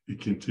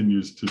 it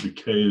continues to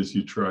decay as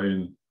you try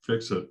and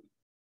fix it.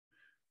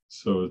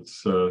 So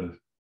it's a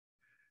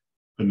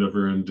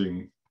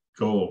never-ending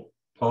goal.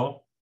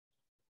 Paul?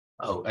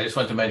 Oh, I just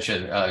want to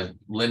mention,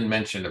 Lynn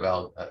mentioned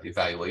about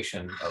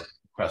evaluation of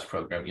CREST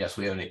program. Yes,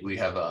 we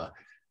have a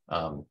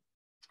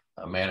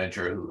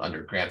manager who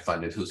under grant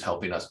funded who's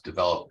helping us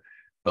develop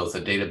both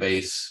a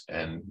database,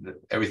 and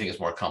everything is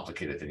more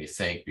complicated than you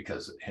think,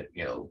 because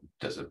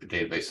does the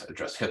database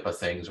address HIPAA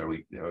things, or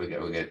we're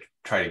going to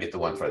try to get the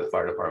one for the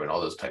fire department,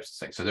 all those types of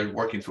things. So they're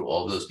working through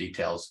all of those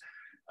details.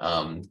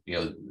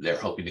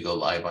 They're hoping to go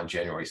live on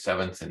January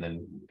 7th, and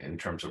then in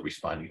terms of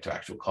responding to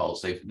actual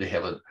calls, they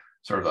have a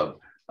sort of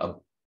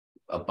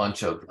a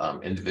bunch of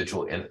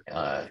individual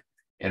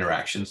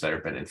interactions that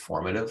have been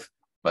informative.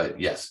 But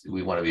yes,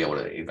 we want to be able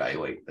to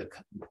evaluate the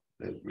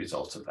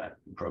results of that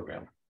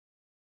program.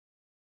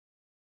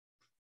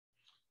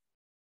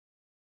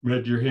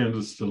 Red, your hand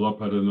is still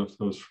up. I don't know if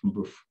that was from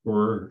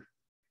before.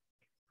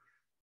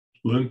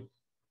 Lynn?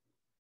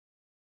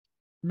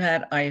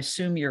 Matt, I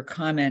assume your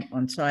comment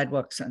on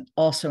sidewalks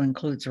also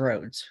includes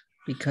roads,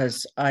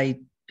 because I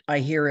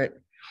hear it.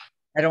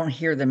 I don't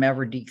hear them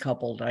ever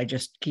decoupled. I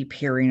just keep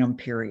hearing them,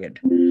 period.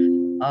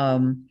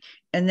 And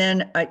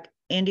then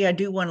Andy, I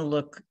do want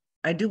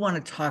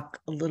to talk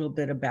a little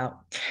bit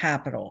about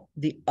capital,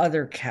 the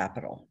other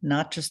capital,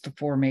 not just the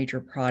 4 major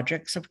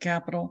projects of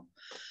capital,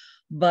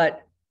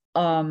 but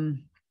we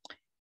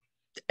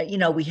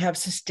have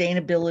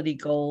sustainability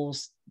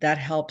goals that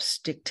helps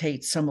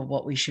dictate some of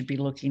what we should be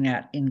looking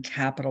at in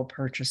capital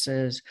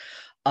purchases.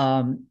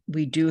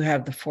 We do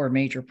have the 4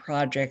 major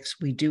projects.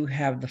 We do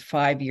have the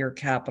 5-year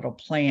capital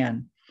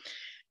plan.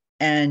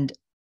 And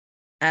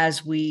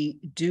as we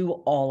do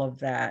all of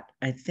that,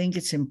 I think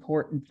it's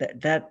important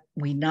that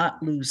we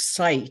not lose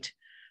sight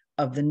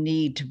of the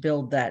need to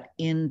build that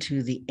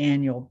into the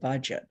annual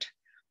budget,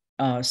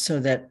 so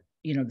that,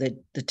 you know, the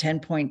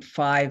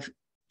 10.5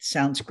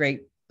 sounds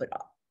great, but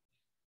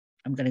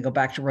I'm going to go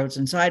back to roads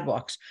and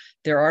sidewalks.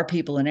 There are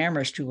people in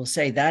Amherst who will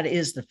say that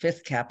is the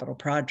 5th capital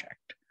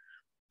project,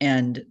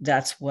 and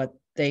that's what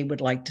they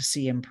would like to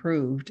see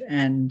improved,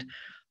 and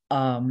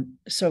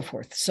so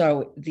forth.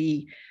 So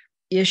the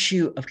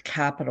issue of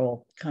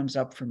capital comes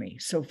up for me.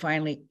 So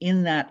finally,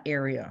 in that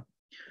area,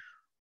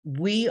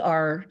 we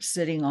are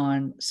sitting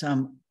on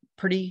some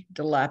pretty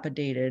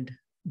dilapidated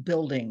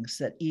buildings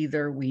that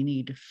either we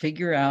need to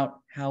figure out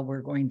how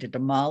we're going to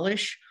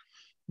demolish,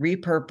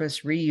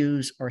 repurpose,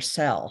 reuse, or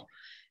sell.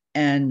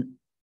 And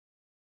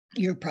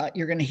you're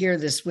going to hear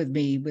this with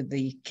me with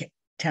the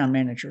town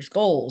manager's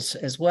goals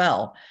as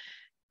well.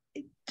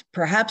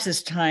 Perhaps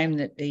it's time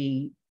that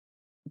a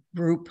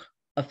group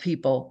of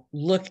people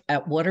look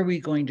at what are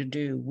we going to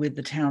do with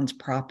the town's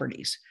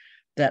properties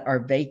that are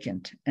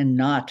vacant and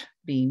not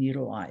being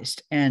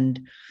utilized,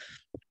 and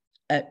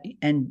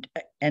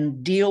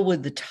deal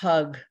with the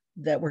tug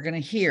that we're going to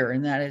hear,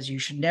 and that is you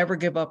should never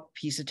give up a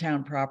piece of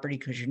town property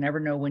because you never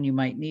know when you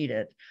might need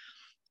it,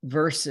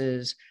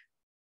 versus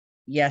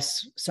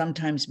yes,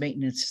 sometimes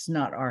maintenance is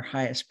not our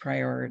highest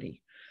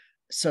priority.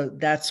 So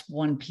that's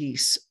one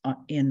piece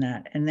in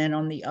that. And then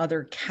on the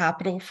other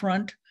capital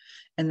front,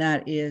 and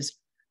that is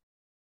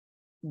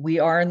we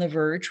are on the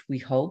verge, we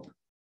hope,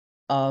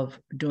 of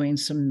doing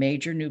some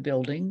major new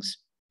buildings.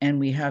 And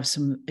we have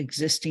some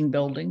existing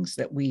buildings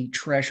that we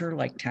treasure,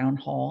 like Town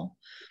Hall.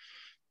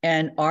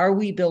 And are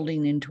we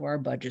building into our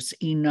budgets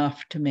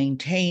enough to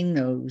maintain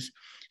those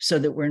so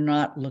that we're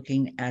not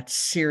looking at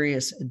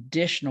serious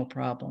additional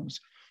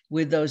problems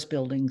with those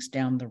buildings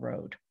down the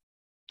road?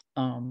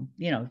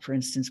 You know, for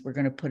instance, we're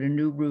going to put a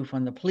new roof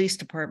on the police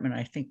department.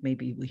 I think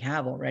maybe we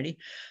have already.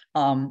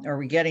 Are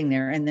we getting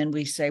there? And then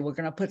we say we're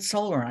going to put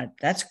solar on it.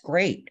 That's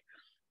great.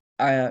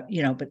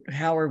 You know, but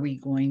how are we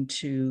going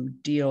to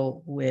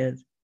deal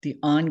with the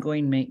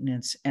ongoing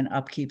maintenance and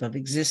upkeep of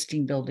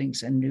existing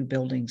buildings and new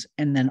buildings,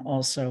 and then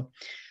also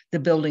the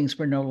buildings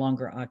we're no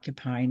longer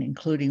occupying,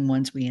 including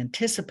ones we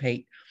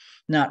anticipate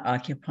not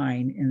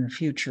occupying in the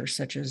future,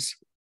 such as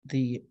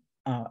the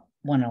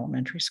one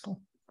elementary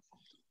school.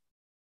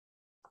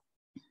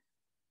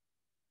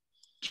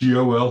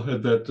 GOL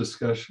had that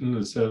discussion.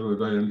 Is that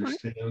what I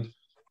understand?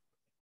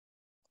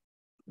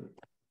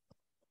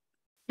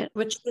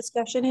 Which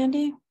discussion,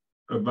 Andy?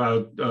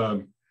 About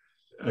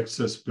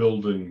excess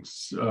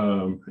buildings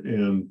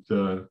and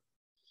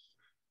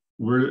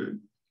we're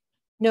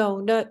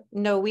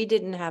No, we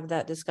didn't have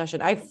that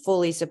discussion. I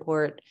fully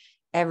support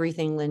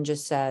everything Lynn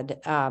just said,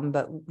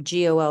 but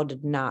GOL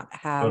did not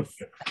have.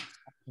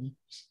 Okay.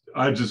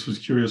 I just was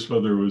curious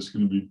whether it was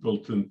going to be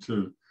built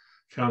into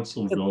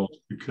council goals,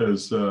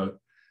 because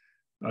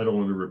I don't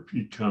want to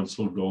repeat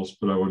council goals,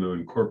 but I want to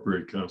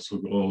incorporate council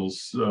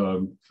goals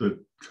that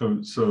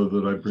come so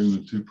that I bring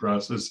the two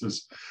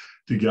processes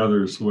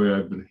together is the way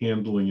I've been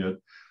handling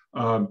it.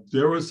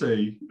 There was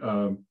I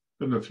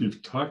don't know if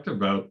you've talked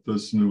about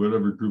this in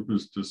whatever group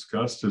has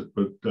discussed it,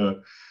 but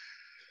the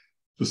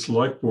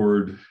select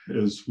board,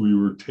 as we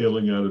were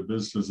tailing out of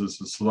business as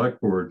a select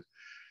board,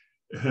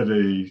 had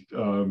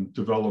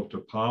developed a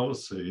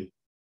policy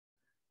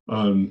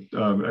on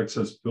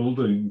excess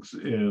buildings,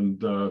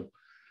 and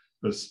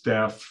a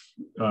staff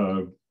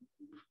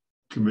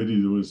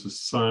committee that was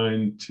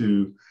assigned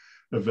to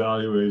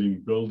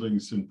evaluating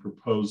buildings and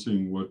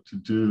proposing what to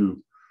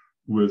do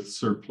with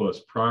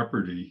surplus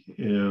property,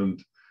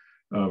 and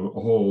a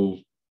whole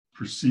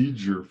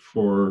procedure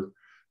for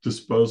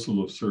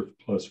disposal of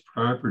surplus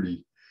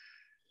property.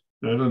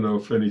 I don't know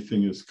if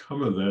anything has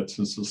come of that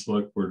since the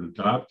select board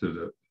adopted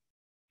it.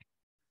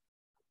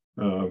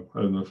 I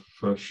don't know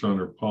if Sean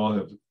or Paul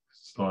have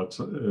thoughts,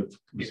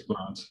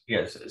 response.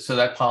 Yes, so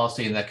that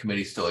policy and that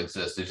committee still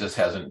exists. It just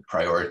hasn't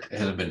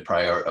been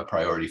a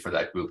priority for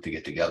that group to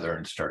get together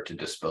and start to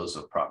dispose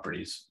of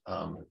properties.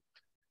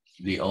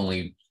 The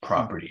only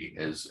property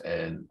is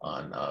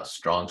on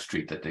Strong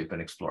Street that they've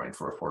been exploring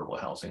for affordable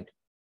housing.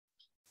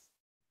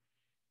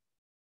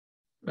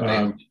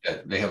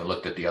 They haven't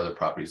looked at the other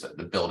properties,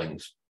 the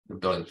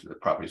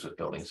properties with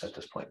buildings at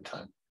this point in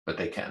time, but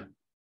they can.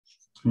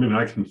 I mean,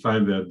 I can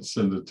find that and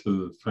send it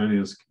to the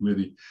finance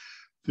committee.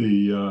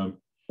 The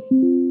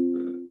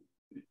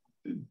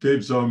Dave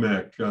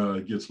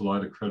Zomack gets a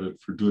lot of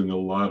credit for doing a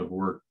lot of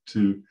work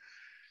to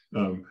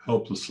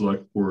help the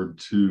select board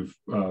to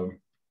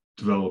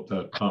develop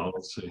that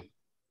policy.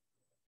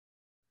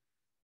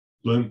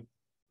 Lynn,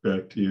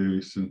 back to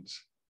you.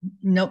 Since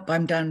nope,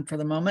 I'm done for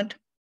the moment.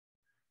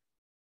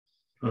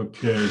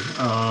 Okay,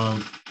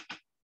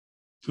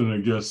 then I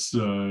guess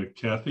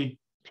Kathy.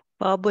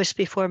 Bob was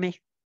before me.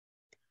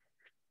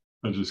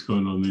 I'm just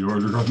going on the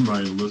order on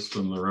my list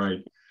on the right.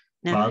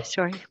 No, Bob?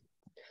 sorry.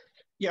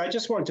 Yeah, I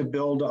just want to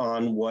build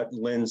on what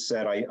Lynn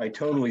said. I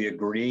totally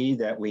agree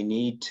that we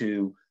need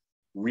to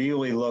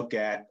really look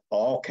at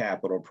all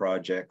capital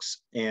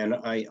projects. And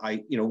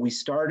we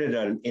started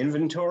an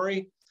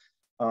inventory,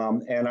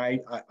 and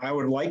I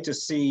would like to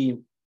see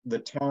the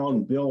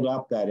town build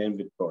up that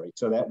inventory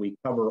so that we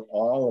cover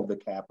all of the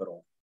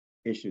capital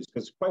issues.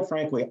 Because quite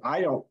frankly,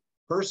 I don't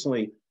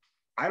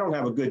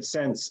have a good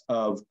sense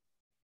of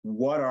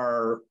what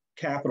our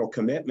capital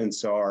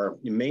commitments are,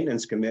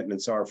 maintenance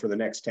commitments are for the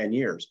next 10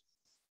 years.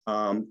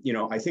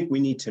 I think we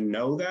need to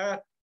know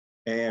that.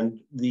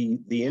 And the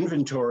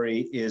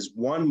inventory is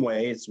one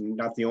way, it's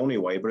not the only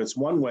way, but it's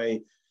one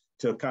way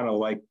to kind of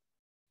like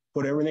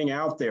put everything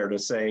out there to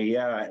say,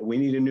 yeah, we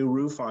need a new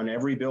roof on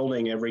every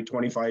building every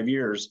 25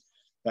 years.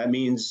 That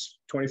means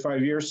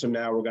 25 years from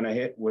now, we're going to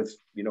hit with,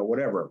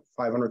 whatever,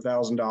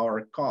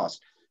 $500,000 cost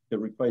to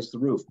replace the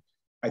roof.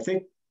 I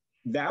think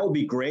that would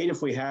be great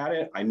if we had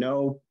it. I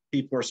know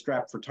people are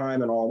strapped for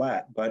time and all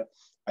that, but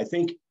I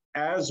think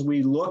as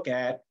we look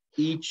at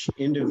each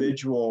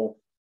individual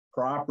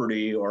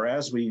property, or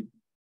as we,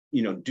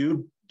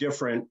 do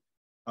different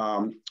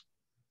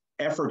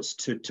efforts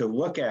to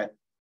look at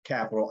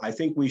capital, I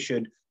think we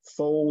should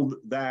fold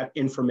that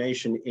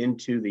information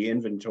into the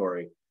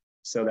inventory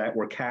so that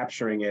we're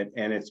capturing it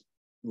and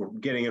we're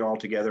getting it all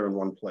together in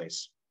one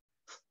place.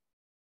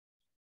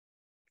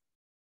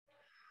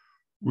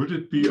 Would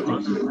it be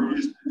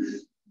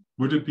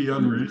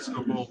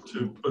unreasonable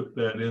to put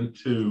that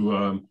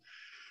into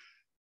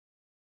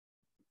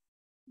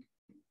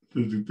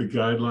the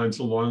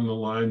guidelines along the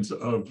lines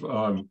of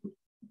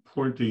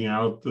pointing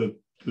out that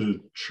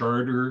the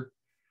charter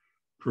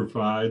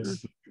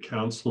provides that the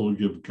council will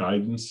give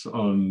guidance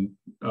on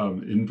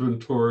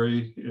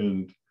inventory,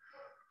 and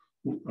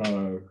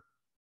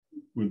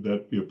would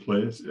that be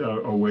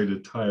a way to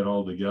tie it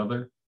all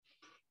together?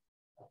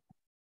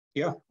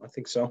 Yeah, I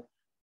think so.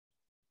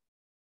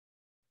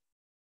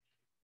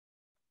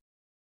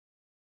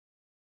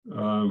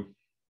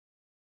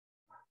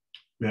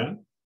 Matt?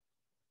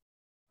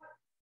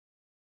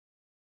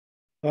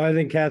 Oh, I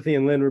think Kathy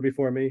and Lynn were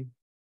before me.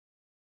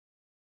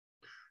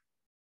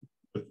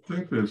 I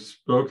think they've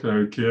spoken.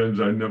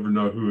 I never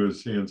know who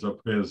his hands up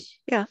is.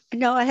 Yeah,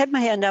 no, I had my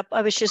hand up.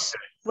 I was just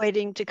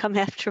waiting to come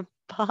after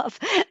Bob.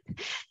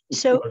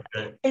 So,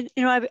 Okay.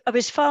 I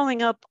was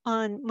following up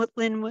on what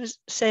Lynn was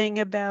saying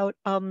about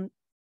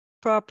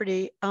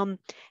property.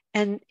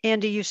 And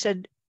Andy, you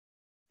said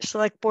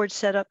select board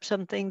set up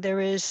something. There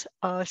is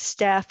a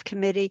staff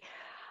committee.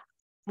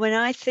 When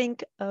I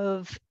think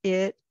of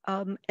it,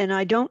 and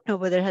I don't know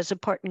whether it has a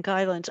part in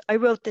guidelines, I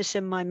wrote this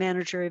in my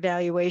manager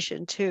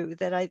evaluation too,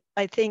 that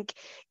I think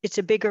it's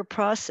a bigger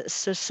process.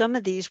 So some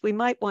of these, we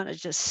might want to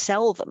just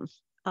sell them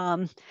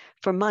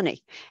for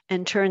money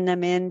and turn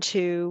them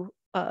into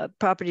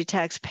property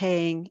tax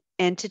paying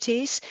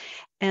entities.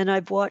 And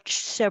I've watched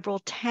several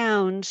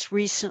towns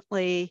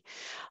recently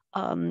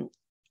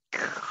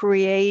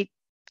create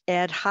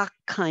ad hoc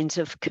kinds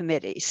of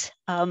committees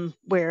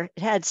where it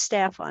had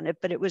staff on it,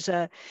 but it was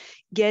a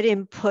get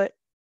input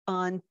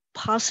on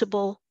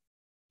possible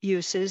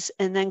uses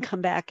and then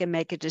come back and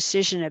make a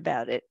decision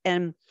about it.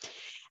 And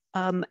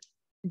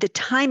the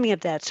timing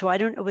of that, so I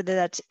don't know whether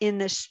that's in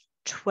this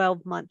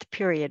 12-month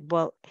period.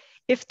 Well,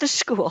 if the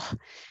school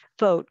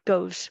vote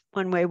goes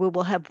one way, we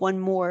will have one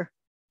more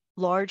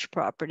large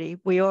property.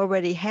 We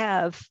already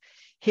have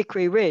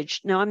Hickory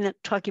Ridge. Now, I'm not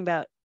talking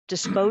about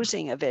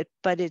disposing of it,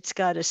 but it's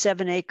got a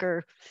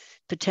 7-acre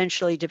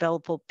potentially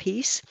developable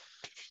piece.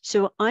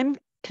 So I'm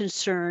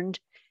concerned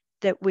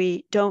that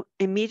we don't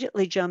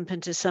immediately jump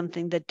into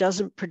something that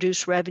doesn't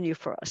produce revenue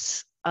for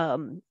us,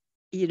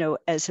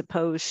 as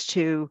opposed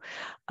to,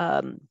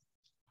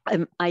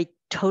 I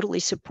totally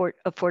support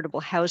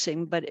affordable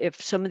housing, but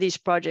if some of these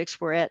projects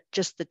were at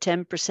just the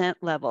 10%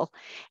 level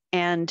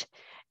and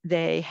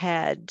they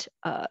had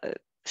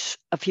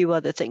a few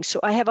other things.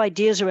 So I have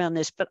ideas around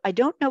this, but I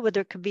don't know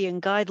whether it could be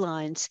in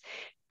guidelines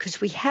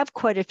because we have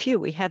quite a few.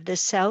 We have the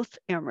South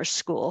Amherst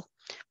School.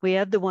 We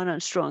have the one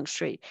on Strong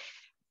Street.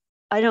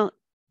 I don't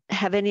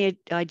have any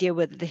idea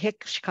whether the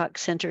Hitchcock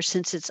Center,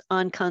 since it's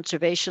on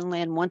conservation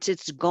land, once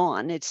it's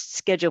gone, it's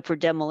scheduled for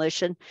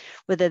demolition,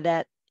 whether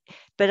that,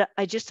 but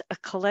I just a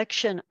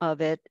collection of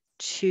it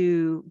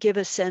to give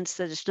a sense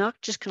that it's not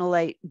just going to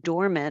lay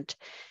dormant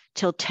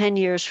till 10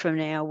 years from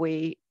now.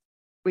 We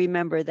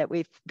remember that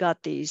we've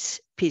got these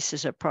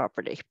pieces of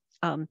property.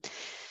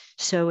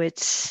 So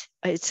it's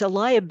a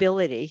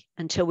liability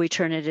until we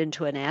turn it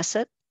into an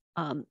asset.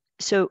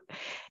 So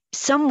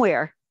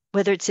somewhere,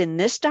 whether it's in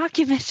this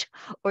document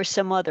or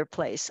some other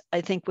place,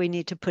 I think we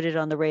need to put it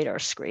on the radar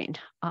screen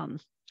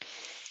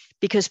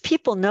because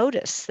people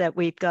notice that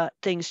we've got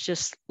things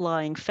just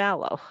lying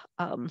fallow,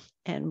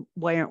 and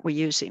why aren't we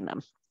using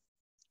them?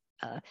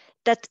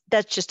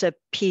 That's just a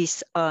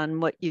piece on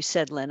what you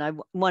said, Lynn. I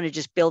want to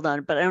just build on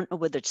it, but I don't know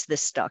whether it's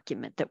this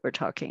document that we're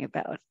talking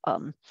about.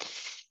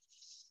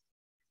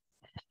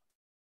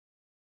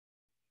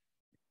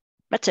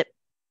 That's it.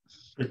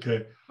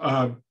 Okay.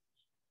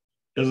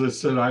 As I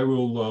said, I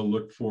will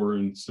look for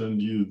and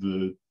send you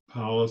the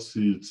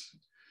policy.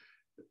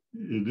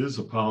 It is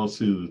a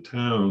policy of the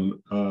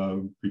town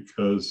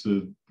because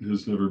it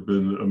has never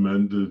been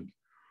amended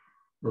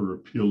or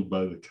repealed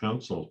by the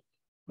council.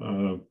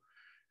 I'm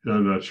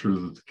not sure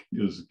that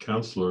as a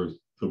counselor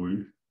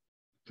that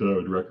I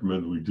would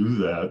recommend we do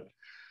that.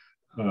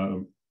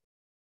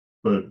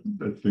 But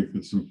I think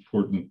it's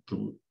important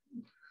to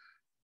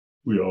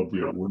we all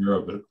be aware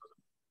of it.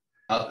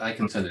 I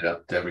can send it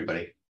out to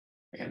everybody,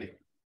 Andy.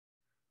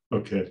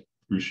 Okay,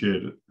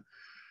 appreciate it.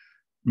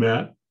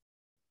 Matt?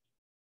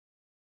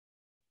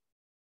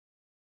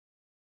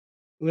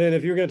 Lynn,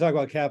 if you're going to talk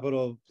about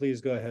capital,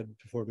 please go ahead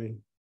before me.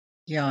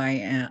 Yeah,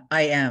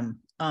 I am.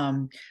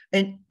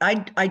 And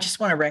I just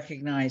want to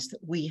recognize that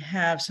we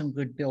have some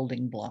good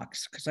building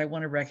blocks, because I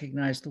want to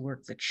recognize the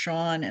work that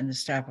Sean and the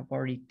staff have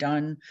already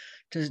done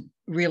to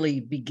really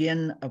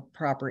begin a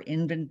proper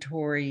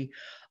inventory.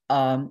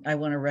 I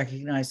want to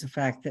recognize the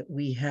fact that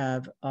we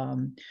have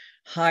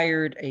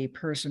hired a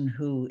person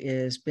who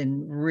has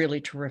been really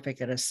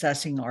terrific at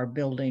assessing our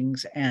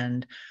buildings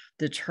and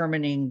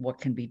determining what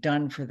can be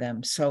done for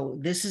them. So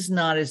this is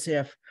not as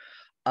if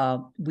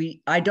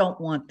I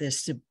don't want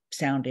this to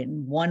sound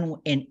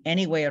in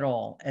any way at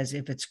all as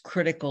if it's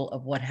critical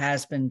of what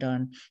has been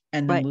done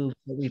and the move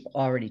that we've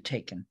already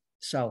taken.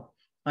 So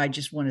I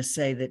just want to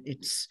say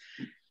that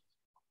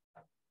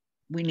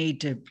we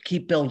need to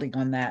keep building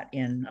on that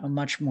in a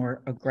much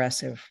more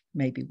aggressive,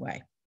 maybe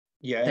way.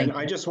 Yeah, and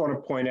I just want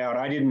to point out,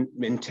 I didn't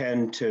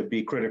intend to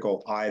be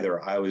critical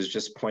either. I was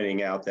just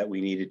pointing out that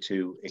we needed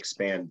to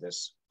expand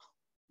this,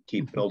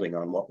 keep building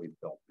on what we've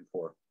built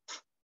before.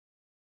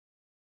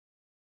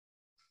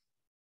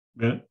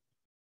 Yeah.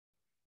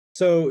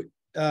 So,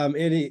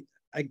 Andy,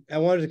 I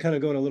wanted to kind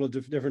of go in a little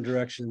different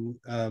direction.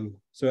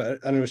 So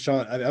I don't know,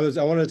 Sean,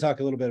 I wanted to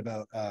talk a little bit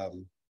about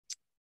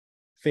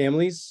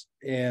families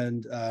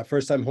and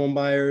first-time home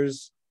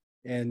buyers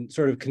and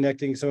sort of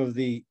connecting some of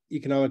the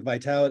economic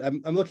vitality.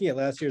 I'm looking at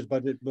last year's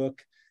budget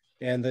book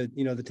and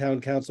the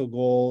town council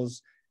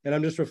goals, and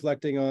I'm just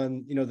reflecting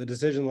on the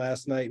decision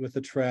last night with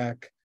the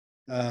track,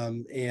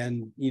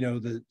 and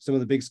some of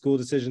the big school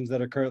decisions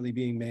that are currently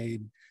being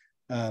made.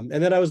 And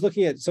then I was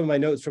looking at some of my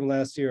notes from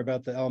last year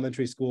about the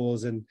elementary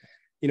schools, and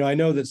I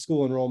know that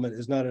school enrollment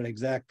is not an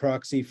exact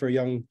proxy for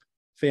young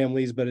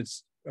families, but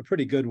it's a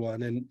pretty good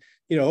one. And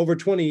over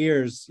 20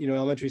 years,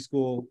 elementary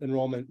school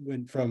enrollment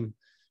went from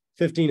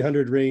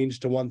 1,500 range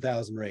to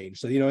 1,000 range.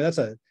 So that's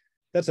a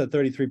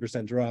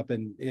 33% drop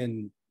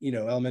in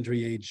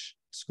elementary age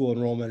school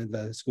enrollment in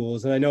the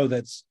schools. And I know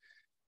that's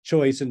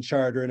choice and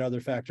charter and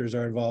other factors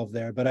are involved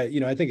there, but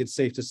I think it's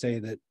safe to say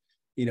that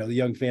the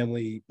young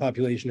family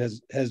population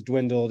has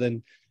dwindled.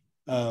 And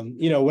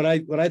when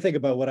I think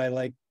about what I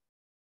like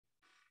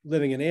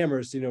living in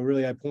Amherst,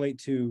 really I point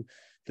to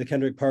the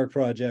Kendrick Park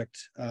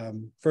project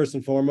first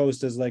and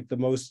foremost as like the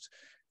most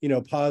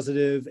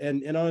positive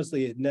and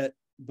honestly net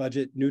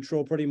budget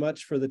neutral pretty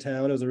much for the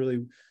town. It was a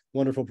really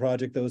wonderful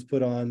project that was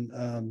put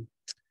on,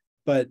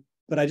 but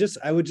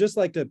I would just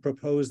like to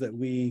propose that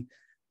we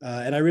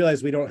and I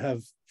realize we don't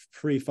have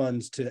free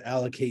funds to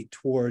allocate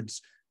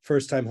towards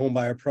first-time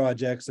homebuyer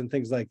projects and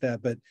things like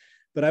that, but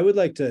I would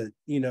like to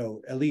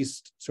at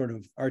least sort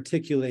of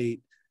articulate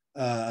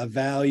a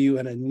value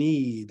and a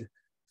need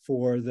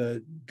for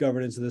the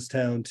governance of this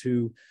town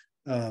to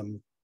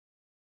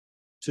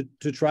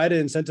try to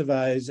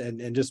incentivize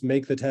and just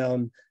make the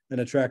town an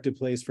attractive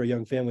place for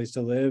young families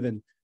to live.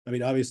 And I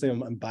mean, obviously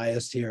I'm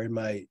biased here in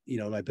my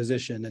my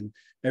position, and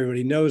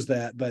everybody knows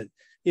that, but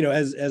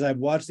as I've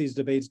watched these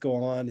debates go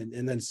on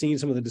and then seen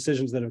some of the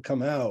decisions that have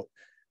come out,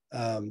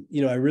 I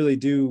really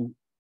do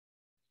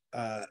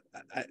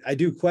I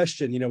do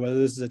question whether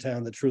this is a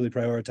town that truly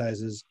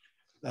prioritizes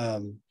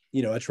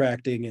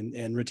attracting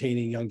and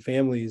retaining young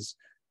families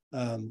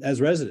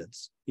as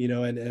residents,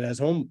 and as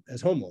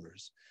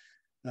homeowners.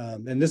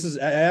 And this is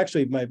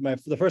actually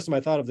the first time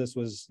I thought of this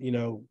was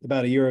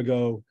about a year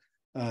ago,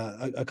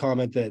 a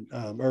comment that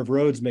Irv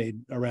Rhodes made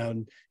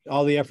around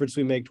all the efforts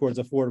we make towards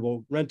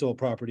affordable rental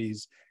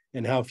properties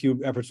and how few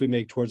efforts we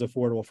make towards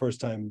affordable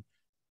first-time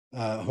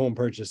home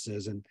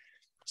purchases. And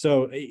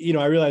so,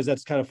 I realize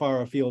that's kind of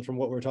far afield from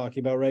what we're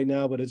talking about right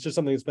now, but it's just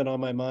something that's been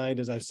on my mind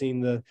as I've seen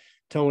the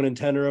tone and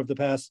tenor of the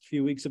past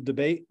few weeks of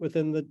debate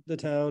within the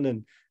town,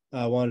 and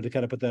wanted to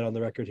kind of put that on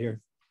the record here.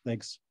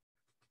 Thanks.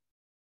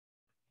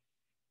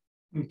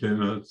 Okay,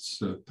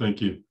 that's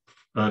thank you.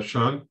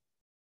 Sean?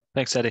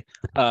 Thanks, Eddie.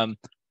 I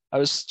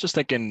was just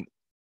thinking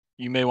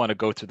you may want to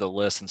go through the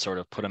list and sort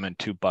of put them in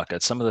two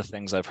buckets. Some of the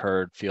things I've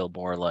heard feel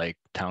more like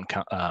town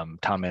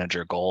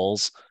manager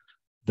goals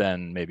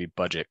than maybe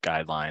budget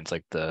guidelines.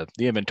 Like the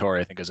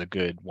inventory, I think, is a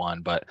good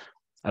one, but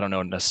I don't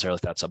know necessarily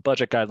if that's a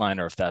budget guideline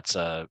or if that's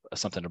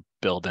something to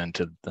build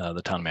into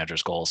the town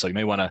manager's goals. So you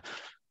may want to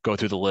go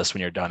through the list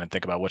when you're done and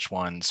think about which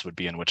ones would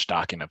be in which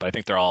document. But I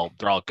think they're all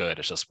good.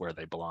 It's just where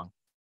they belong.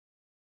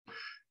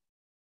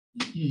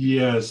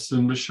 Yes,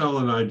 and Michelle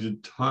and I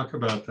did talk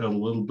about that a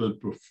little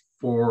bit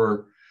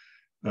before.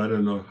 I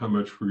don't know how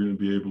much we're going to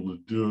be able to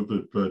do of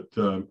it,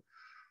 but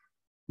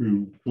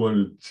we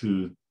wanted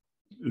to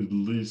at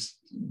least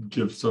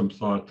give some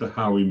thought to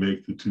how we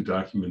make the two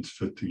documents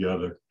fit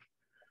together,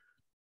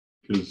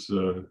 because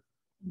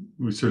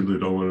we certainly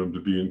don't want them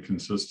to be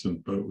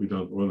inconsistent, but we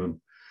don't want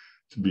them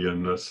to be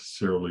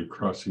unnecessarily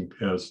crossing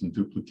paths and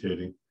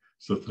duplicating.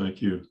 So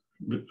thank you.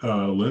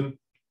 Lynn?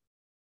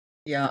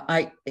 Yeah,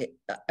 I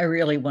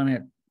really want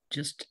to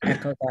just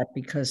echo that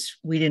because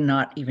we did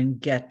not even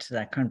get to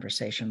that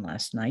conversation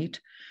last night.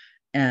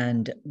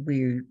 And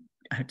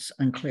it's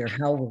unclear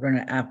how we're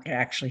going to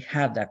actually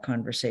have that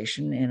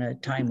conversation in a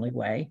timely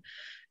way.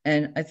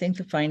 And I think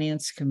the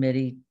Finance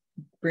Committee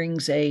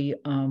brings a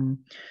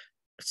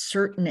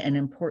certain and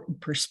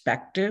important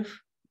perspective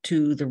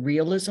to the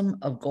realism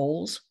of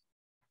goals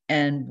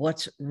and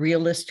what's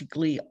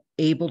realistically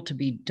able to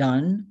be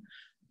done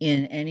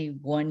in any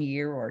 1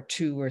 year or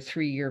 2 or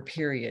 3 year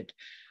period.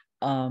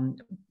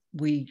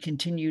 We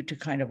continue to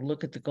kind of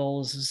look at the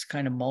goals as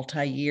kind of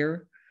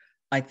multi-year.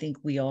 I think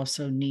we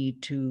also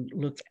need to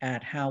look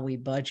at how we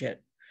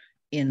budget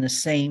in the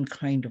same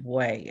kind of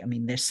way. I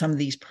mean, there's some of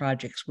these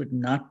projects would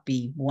not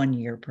be 1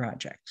 year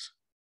projects.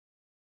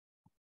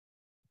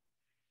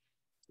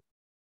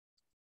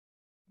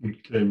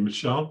 Okay,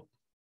 Michelle?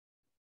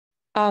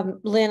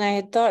 Lynn, I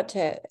had thought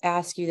to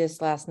ask you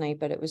this last night,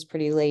 but it was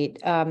pretty late.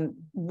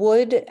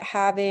 Would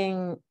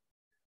having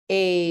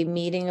a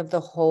meeting of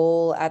the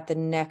whole at the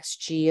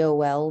next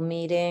GOL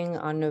meeting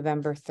on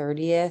November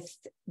 30th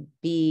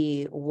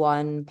be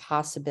one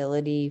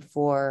possibility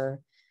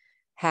for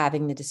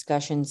having the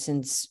discussion,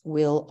 since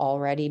we'll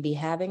already be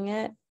having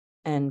it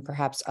and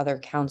perhaps other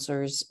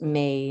counselors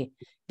may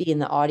be in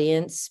the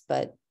audience,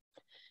 but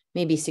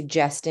maybe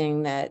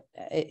suggesting that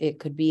it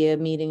could be a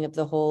meeting of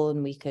the whole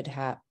and we could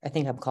have, I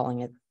think I'm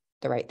calling it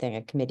the right thing,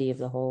 a committee of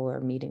the whole or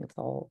a meeting of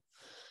the whole.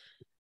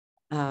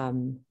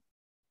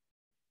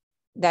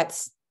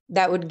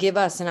 That would give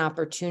us an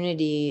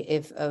opportunity,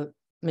 if a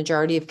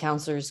majority of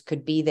counselors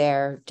could be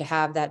there, to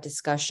have that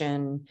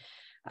discussion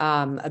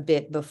a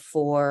bit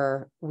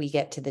before we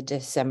get to the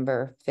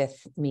December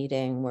 5th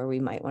meeting, where we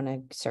might want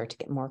to start to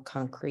get more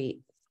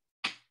concrete.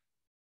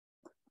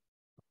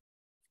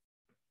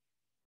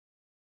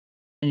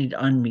 I need to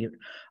unmute.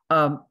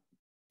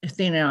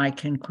 Athena and I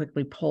can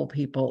quickly poll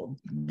people.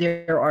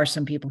 There are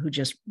some people who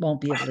just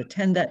won't be able to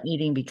attend that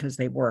meeting because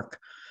they work.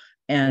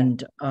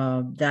 And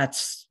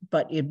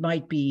but it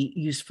might be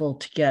useful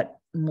to get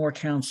more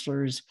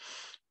counselors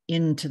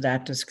into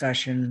that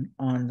discussion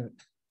on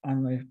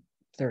the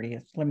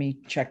 30th. Let me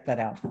check that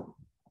out.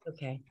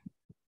 Okay.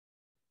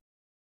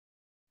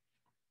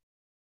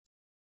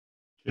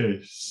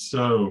 Okay,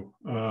 so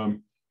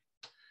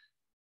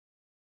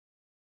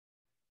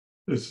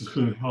this has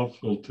been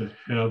helpful to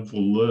have the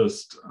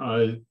list.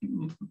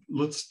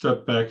 Let's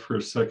step back for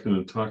a second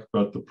and talk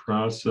about the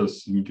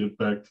process and get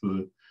back to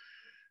the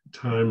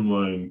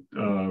timeline.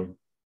 Lynn,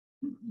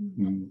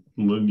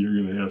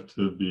 you're going to have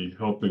to be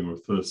helping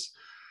with this.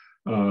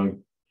 Our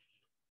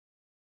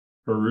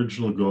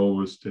original goal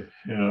was to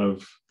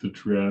have the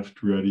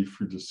draft ready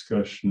for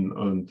discussion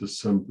on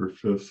December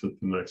 5th at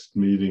the next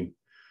meeting.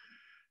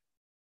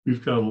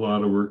 We've got a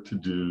lot of work to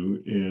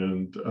do,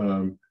 and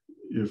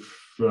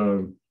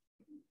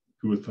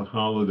with the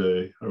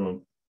holiday, I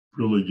won't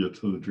really get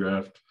to the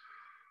draft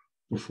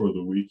before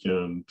the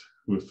weekend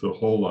with a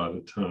whole lot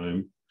of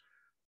time.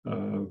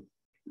 And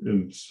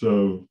then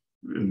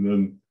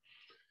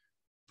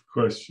the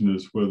question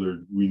is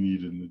whether we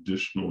need an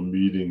additional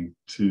meeting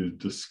to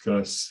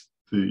discuss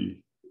the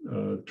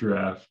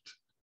draft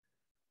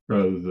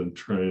rather than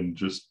try and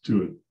just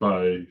do it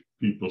by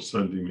people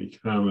sending me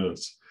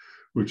comments,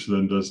 which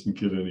then doesn't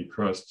get any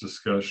cross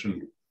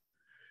discussion.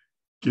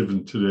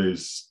 Given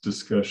today's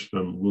discussion,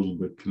 I'm a little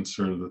bit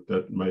concerned that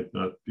that might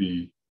not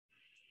be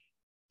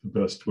the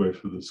best way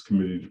for this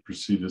committee to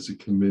proceed as a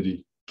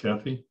committee.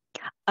 Kathy?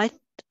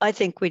 I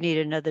think we need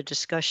another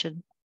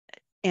discussion,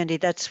 Andy.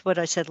 That's what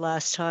I said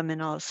last time,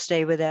 and I'll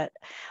stay with that.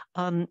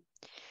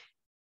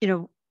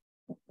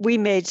 We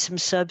made some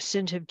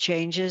substantive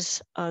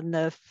changes on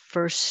the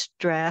first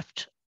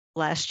draft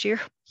last year.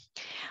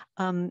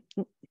 And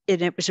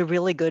it was a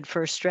really good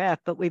first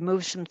draft, but we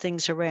moved some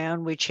things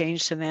around, we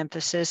changed some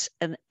emphasis,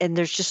 and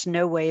there's just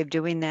no way of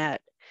doing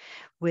that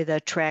with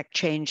a track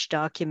change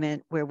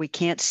document where we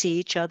can't see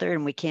each other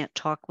and we can't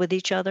talk with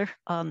each other,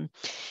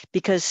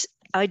 because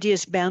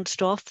ideas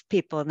bounced off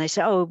people and they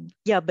say, oh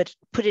yeah, but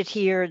put it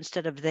here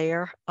instead of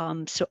there.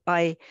 So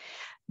I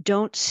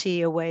don't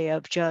see a way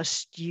of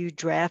just you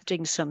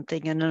drafting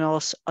something and then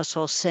us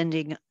all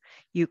sending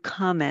you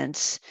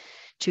comments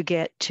to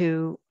get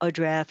to a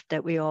draft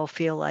that we all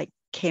feel like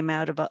came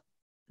out of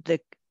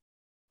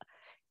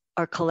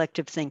our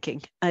collective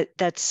thinking.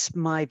 That's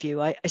my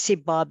view. I see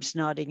Bob's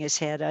nodding his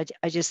head.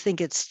 I just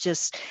think it's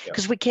just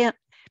because we can't,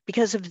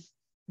 because of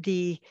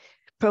the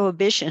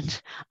prohibition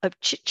of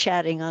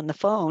chit-chatting on the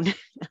phone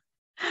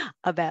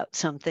about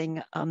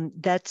something,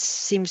 that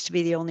seems to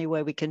be the only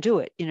way we can do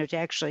it, to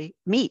actually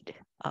meet.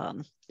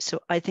 So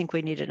I think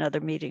we need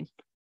another meeting.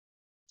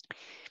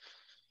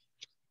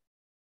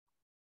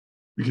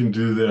 We can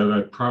do that.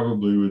 I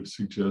probably would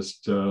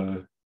suggest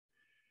that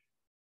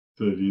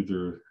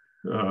either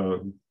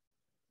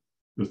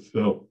with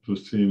help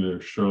with Tina or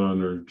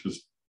Sean, or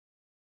just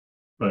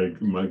by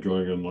my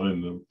going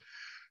online,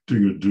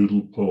 doing a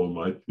doodle poll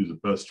might be the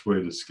best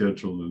way to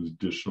schedule an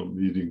additional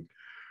meeting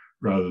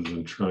rather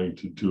than trying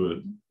to do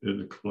it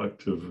in a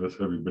collective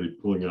with everybody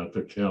pulling out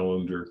their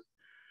calendar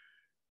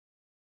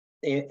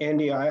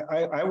Andy,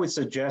 I would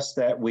suggest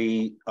that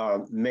we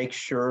make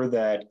sure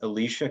that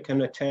Alicia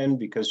can attend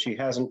because she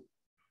hasn't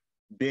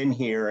been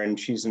here and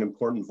she's an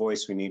important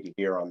voice we need to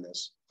hear on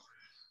this.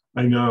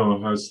 I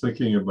know, I was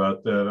thinking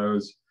about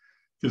that.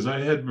 Because I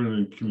had been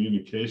in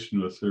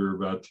communication with her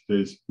about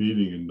today's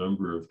meeting a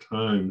number of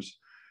times.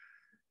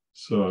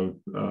 So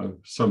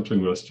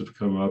something must have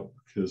come up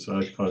because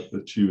I thought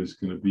that she was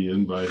going to be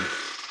in by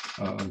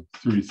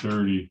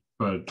 3:30,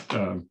 but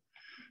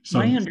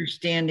my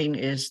understanding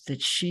is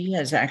that she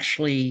has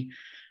actually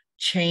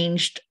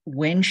changed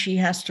when she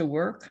has to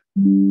work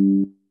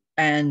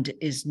and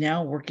is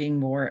now working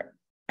more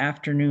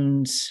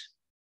afternoons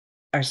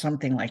or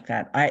something like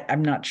that.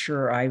 I'm not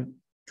sure I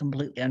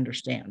completely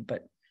understand,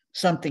 but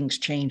something's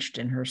changed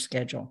in her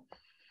schedule.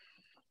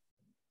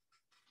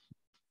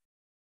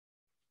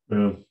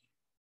 Yeah.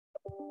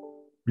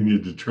 We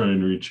need to try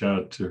and reach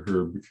out to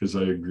her because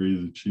I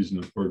agree that she's an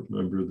important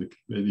member of the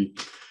committee.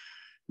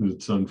 And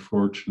it's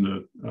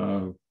unfortunate.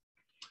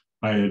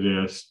 I had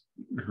asked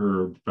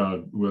her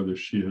about whether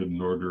she had an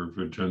order of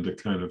agenda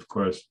kind of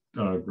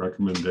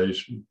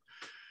recommendation.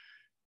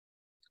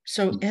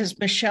 So has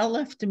Michelle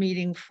left the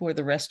meeting for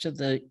the rest of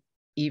the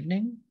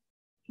evening?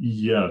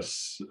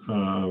 Yes,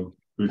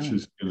 which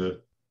is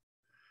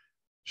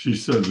she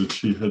said that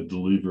she had to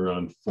leave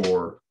around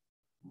 4.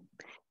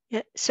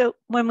 Yeah, so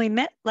when we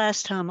met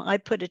last time, I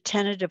put a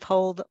tentative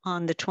hold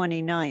on the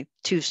 29th,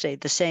 Tuesday,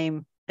 the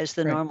same as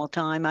the normal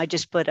time. I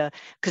just put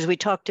because we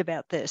talked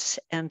about this.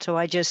 And so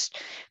I just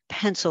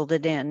penciled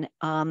it in,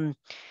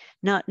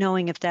 not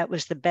knowing if that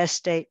was the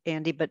best date,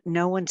 Andy, but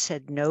no one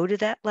said no to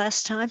that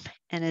last time.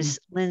 And as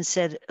Lynn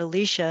said,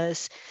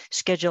 Alicia's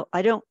schedule,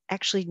 I don't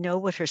actually know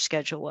what her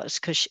schedule was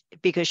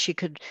because she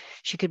could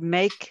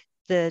make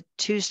the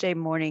Tuesday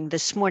morning.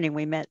 This morning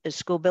we met the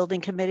school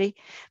building committee,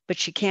 but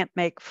she can't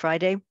make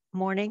Friday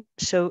morning.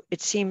 So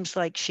it seems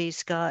like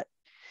she's got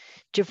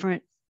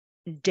different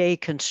day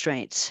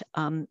constraints.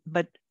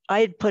 But I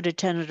had put a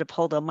tentative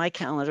hold on my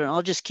calendar and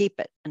I'll just keep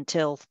it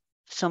until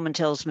someone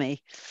tells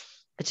me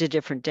it's a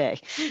different day.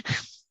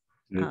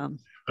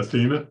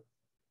 Athena?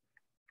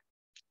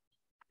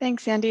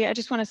 Thanks, Andy. I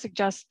just want to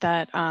suggest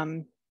that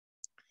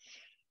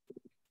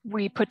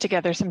we put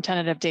together some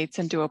tentative dates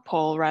and do a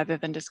poll rather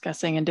than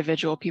discussing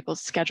individual people's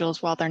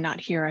schedules while they're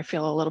not here. I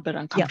feel a little bit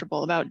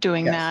uncomfortable about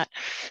doing that.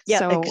 Yeah,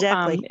 so,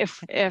 exactly.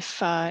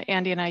 If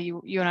Andy and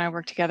you and I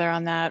work together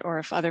on that, or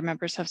if other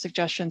members have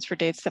suggestions for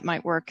dates that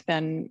might work,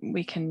 then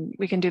we can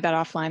do that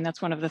offline.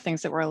 That's one of the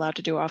things that we're allowed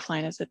to do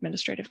offline as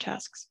administrative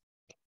tasks.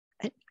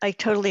 I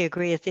totally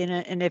agree,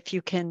 Athena. And if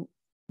you can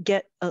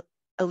get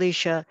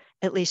Alicia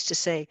at least to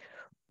say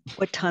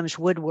what times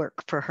would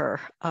work for her,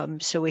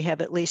 so we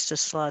have at least a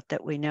slot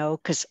that we know,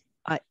 because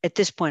at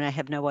this point I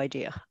have no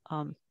idea.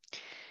 I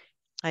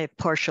have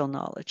partial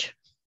knowledge.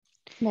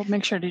 We'll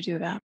make sure to do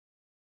that.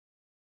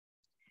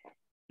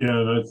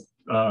 Yeah, that's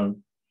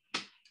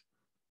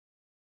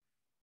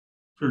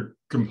for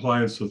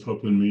compliance with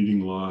open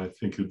meeting law. I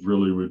think it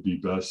really would be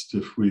best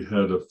if we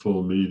had a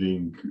full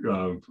meeting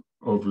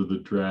over the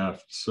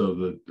draft so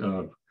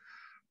that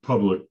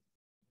public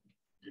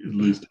at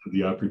least had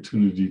the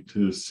opportunity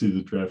to see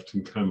the draft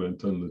and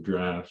comment on the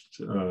draft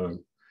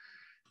in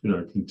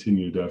our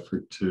continued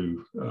effort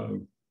to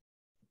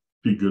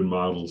be good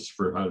models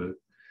for how to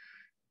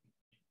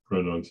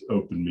run on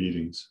open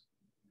meetings.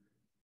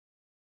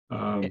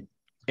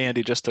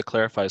 Andy, just to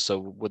clarify, so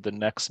would the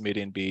next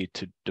meeting be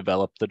to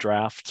develop the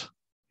draft?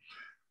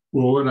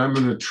 Well, what I'm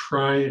going to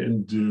try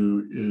and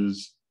do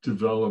is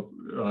develop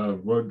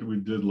what we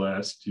did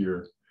last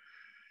year.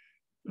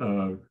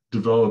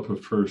 Develop a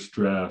first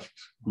draft,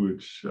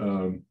 which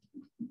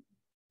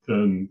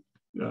then,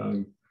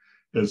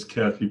 as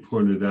Kathy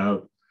pointed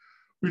out,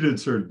 we did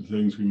certain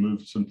things. We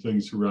moved some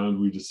things around.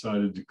 We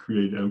decided to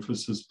create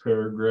emphasis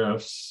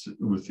paragraphs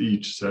with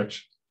each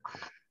section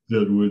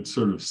that would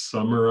sort of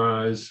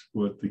summarize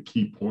what the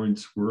key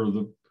points were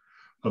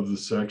of the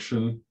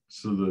section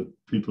so that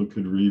people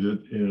could read it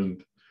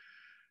and,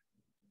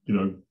 you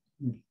know,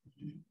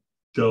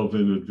 delve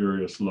in at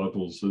various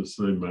levels as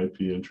they might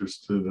be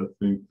interested. I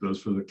think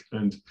those were the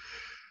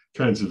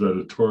kinds of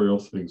editorial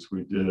things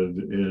we did,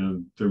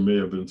 and there may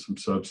have been some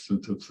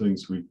substantive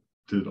things we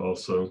did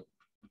also.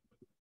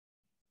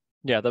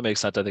 Yeah, that makes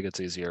sense. I think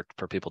it's easier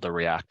for people to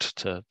react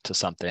to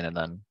something and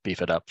then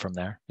beef it up from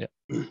there. Yeah.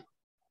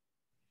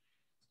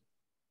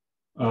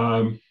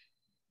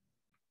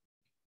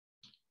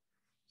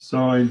 So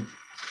I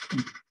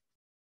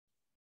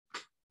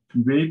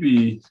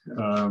maybe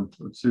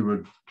let's see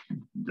what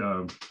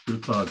your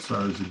thoughts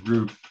are as a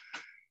group.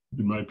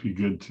 It might be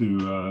good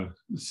to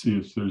see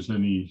if there's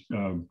any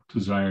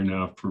desire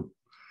now for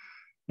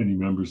any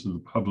members of the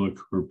public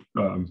who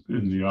are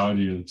in the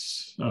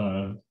audience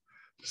to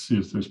see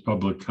if there's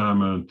public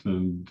comment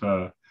and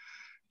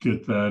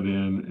get that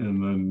in,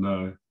 and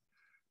then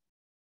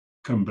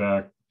come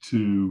back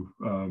to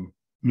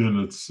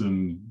minutes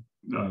and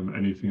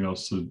anything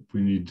else that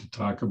we need to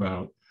talk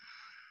about.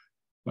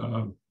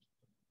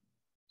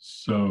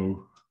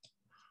 So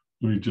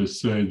let me just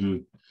say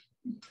that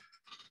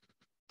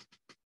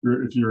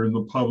If you're in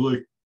the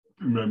public,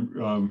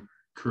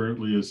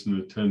 currently as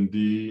an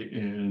attendee,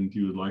 and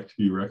you would like to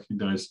be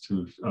recognized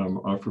to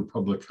offer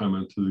public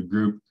comment to the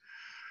group,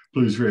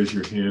 please raise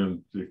your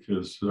hand,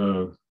 because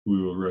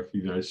we will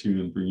recognize you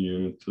and bring you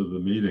into the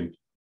meeting.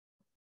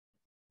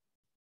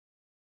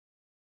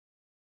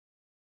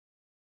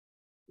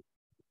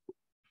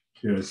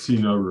 Okay, I see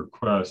no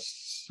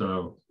requests,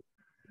 so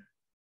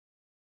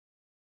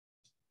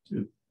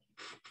at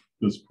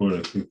this point,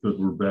 I think that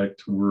we're back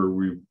to where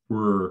we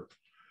were.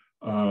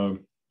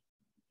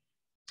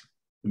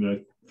 And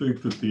I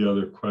think that the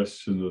other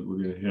question that we're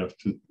going to have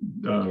to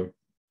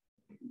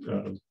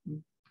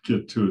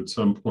get to at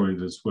some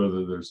point is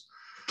whether there's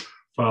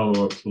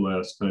follow-up to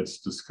last night's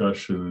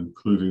discussion,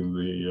 including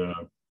the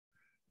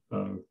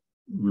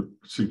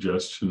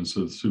suggestions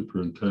of the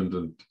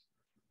superintendent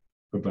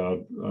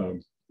about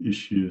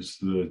issues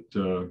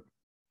that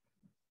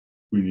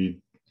we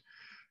need,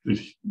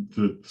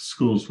 that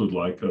schools would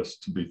like us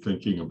to be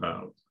thinking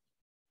about.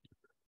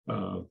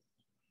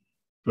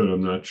 But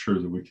I'm not sure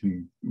that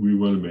we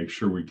want to make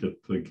sure we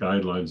get the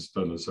guidelines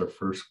done as our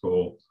first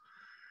goal.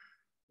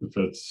 But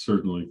that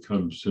certainly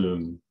comes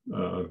in,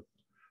 and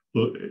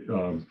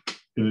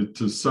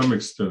to some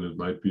extent, it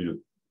might be a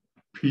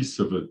piece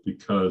of it,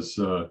 because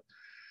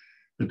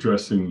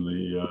addressing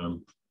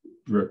the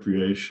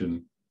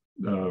recreation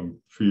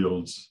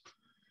fields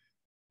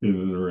in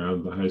and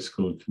around the high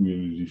school and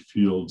community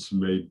fields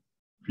may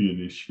be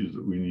an issue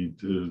that we need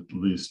to at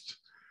least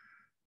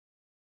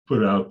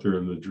put out there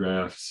in the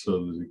draft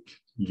so that it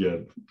can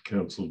get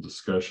council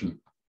discussion.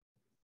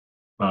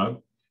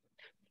 Bob?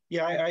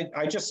 Yeah,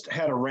 I just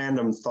had a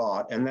random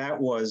thought, and that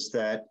was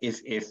that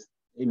if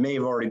it may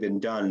have already been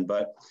done,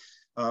 but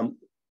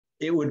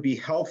it would be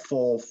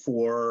helpful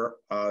for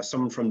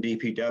someone from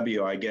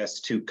DPW, I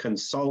guess, to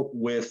consult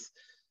with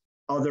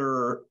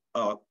other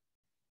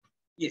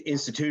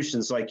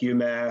institutions like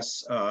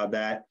UMass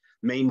that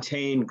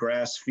maintain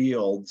grass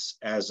fields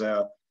as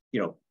a,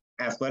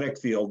 athletic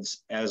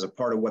fields as a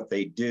part of what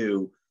they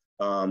do,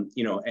 and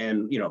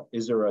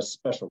is there a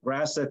special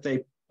grass that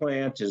they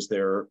plant? Is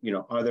there,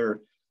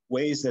 other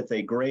ways that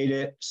they grade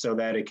it so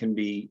that it can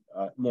be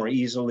more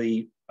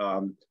easily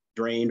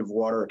drained of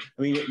water?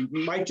 I mean, it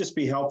might just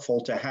be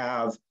helpful to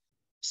have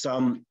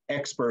some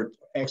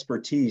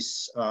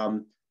expertise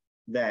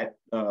that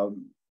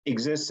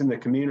exists in the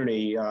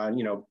community,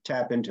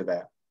 tap into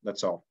that.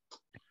 That's all.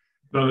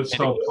 No, it's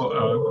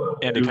helpful.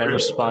 Andy, can I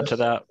respond to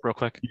that real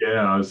quick?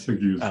 Yeah, I was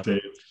thinking it was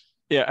Dave.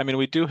 Yeah, I mean,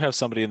 we do have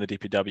somebody in the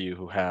DPW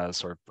who has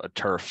sort of a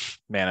turf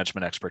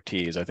management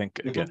expertise. I think,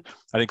 again,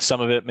 I think some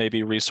of it may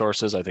be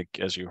resources. I think,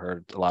 as you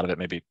heard, a lot of it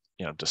may be,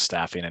 just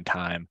staffing and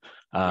time.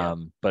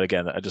 But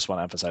again, I just want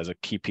to emphasize a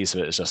key piece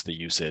of it is just the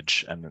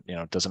usage. And,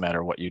 it doesn't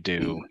matter what you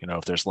do,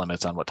 if there's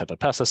limits on what type of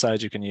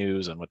pesticides you can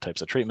use and what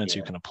types of treatments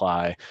you can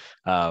apply.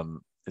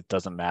 It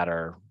doesn't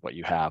matter what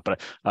you have.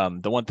 But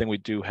the one thing we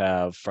do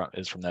have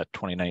is from that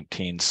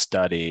 2019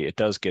 study. It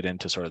does get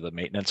into sort of the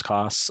maintenance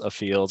costs of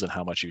fields and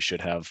how much you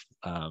should have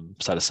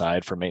set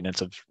aside for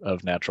maintenance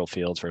of natural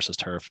fields versus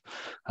turf.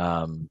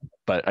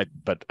 But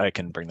I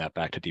can bring that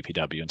back to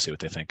DPW and see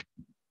what they think.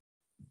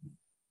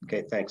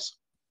 Okay, thanks.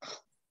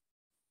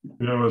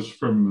 That was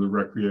from the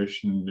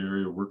Recreation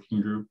Area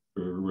Working Group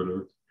or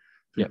whatever.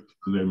 Yep.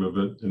 The name of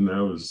it. And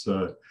that was,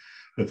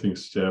 I think,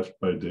 staffed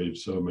by Dave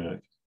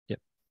Somack.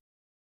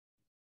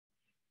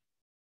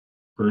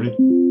 Bernie?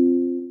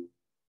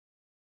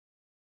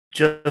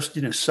 Just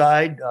an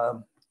aside,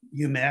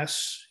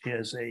 UMass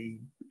has a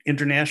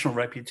international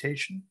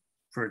reputation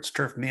for its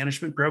turf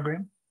management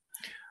program.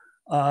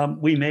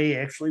 We may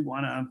actually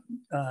want to,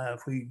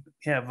 if we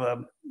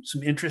have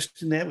some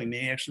interest in that, we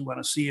may actually want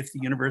to see if the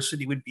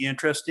university would be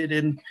interested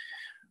in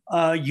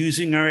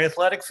using our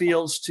athletic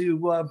fields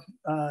to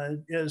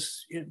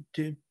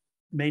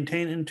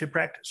maintain and to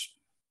practice.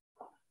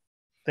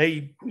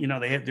 They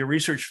have their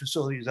research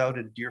facilities out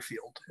in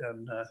Deerfield,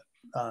 and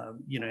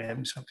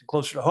having something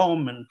closer to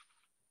home and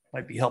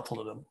might be helpful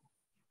to them.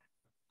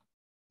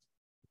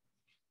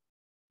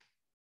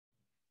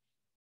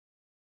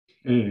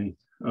 Okay.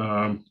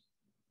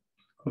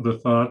 Other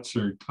thoughts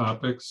or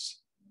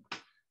topics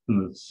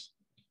in this?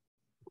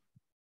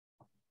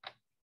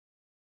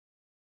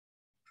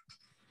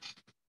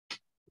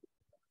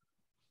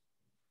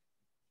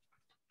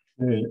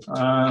 Okay.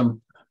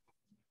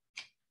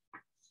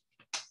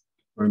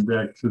 Going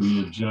back to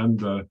the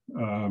agenda,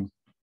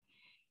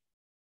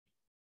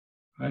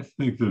 I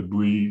think that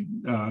we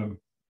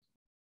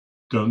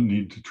don't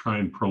need to try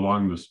and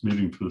prolong this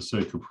meeting for the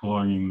sake of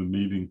prolonging the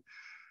meeting,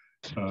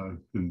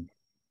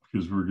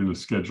 because we're going to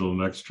schedule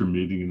an extra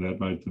meeting, and that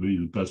might be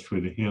the best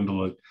way to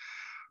handle it.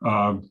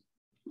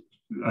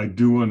 I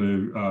do want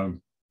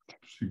to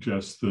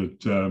suggest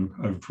that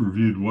I've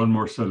reviewed one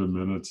more set of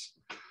minutes,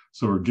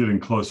 so we're getting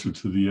closer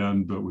to the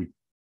end, but we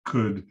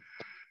could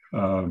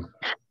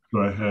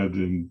go ahead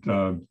and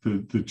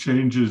the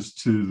changes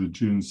to the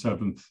June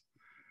 7th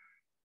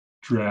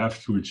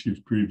draft, which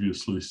you've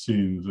previously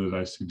seen that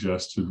I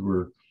suggested,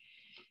 were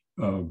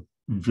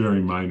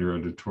very minor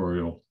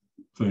editorial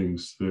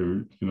things.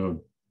 They're,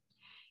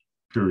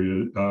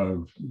 period,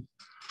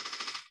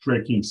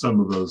 breaking some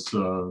of those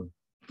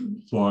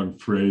long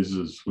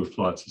phrases with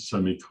lots of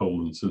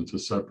semicolons into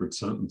separate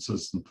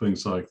sentences and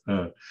things like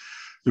that.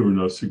 There were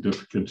no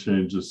significant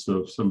changes. So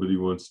if somebody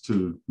wants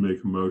to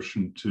make a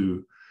motion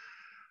to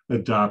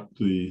adopt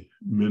the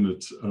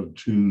minutes of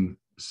June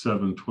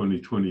 7,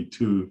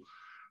 2022,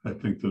 I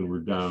think then we're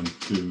down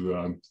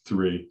to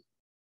 3.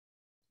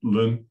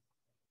 Lynn?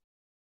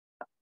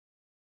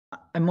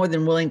 I'm more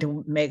than willing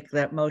to make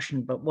that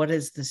motion, but what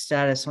is the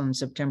status on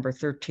September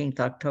 13th,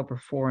 October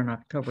 4, and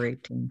October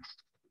 18th?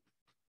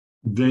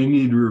 They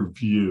need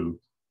review.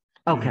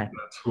 Okay. And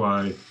that's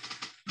why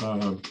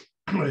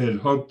I had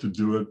hoped to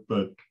do it,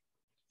 but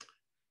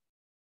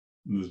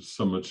there's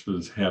so much that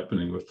is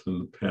happening within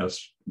the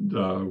past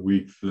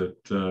week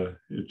that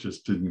it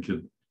just didn't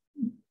get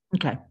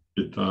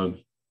done.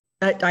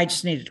 I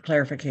just needed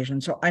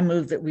clarification. So I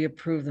move that we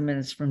approve the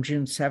minutes from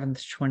June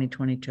 7th,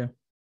 2022.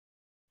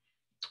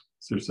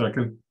 Is there a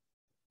second?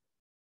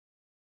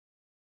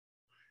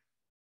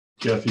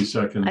 Kathy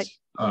seconds.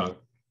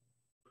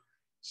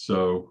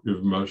 So we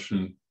have a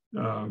motion.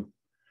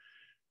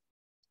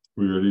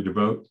 We ready to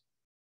vote?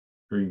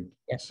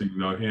 Yes. Seeing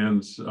no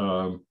hands.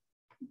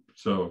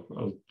 So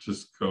I'll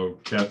just go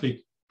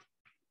Kathy.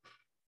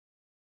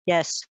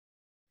 Yes.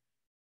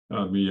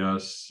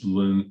 Yes.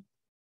 Lynn.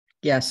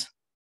 Yes.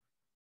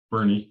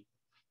 Bernie.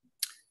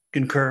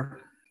 Concur.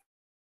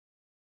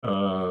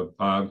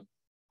 Bob.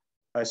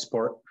 I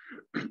support.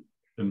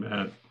 And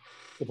Matt.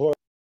 Support.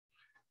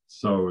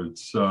 So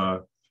it's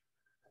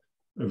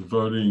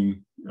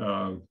voting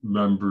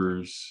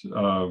members.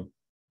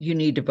 You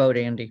need to vote,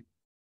 Andy.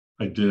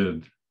 I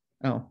did.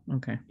 Oh,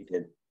 okay. You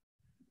did.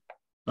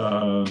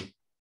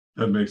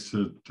 That makes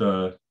it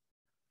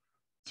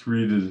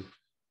 3-0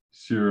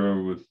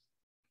 with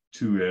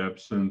 2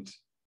 absent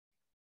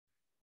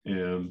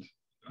and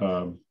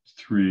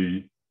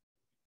 3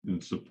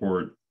 in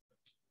support.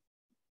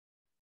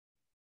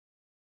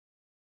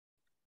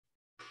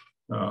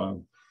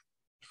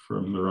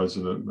 From the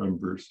resident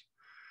members.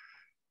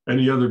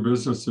 Any other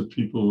business that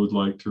people would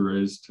like to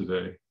raise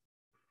today?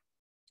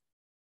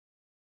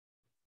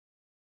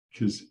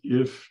 Because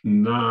if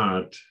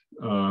not,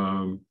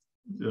 the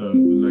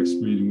next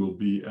meeting will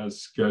be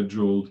as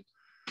scheduled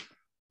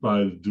by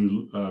the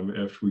doodle,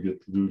 after we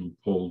get the doodle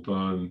poll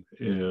done,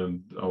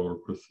 and I'll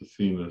work with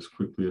Athena as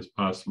quickly as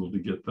possible to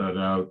get that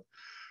out.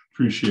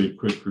 Appreciate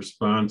quick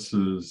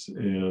responses,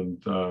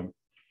 and I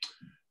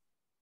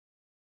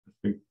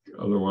think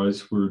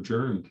otherwise we're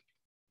adjourned.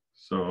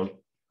 So I'll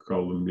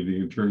call the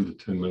meeting adjourned at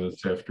 10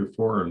 minutes after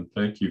 4, and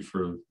thank you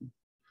for a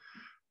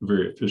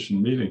very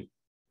efficient meeting.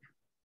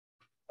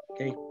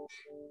 Okay.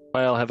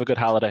 Well, have a good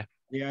holiday.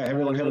 Yeah,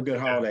 everyone have a good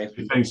holiday.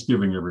 Happy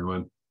Thanksgiving,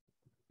 everyone.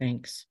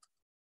 Thanks.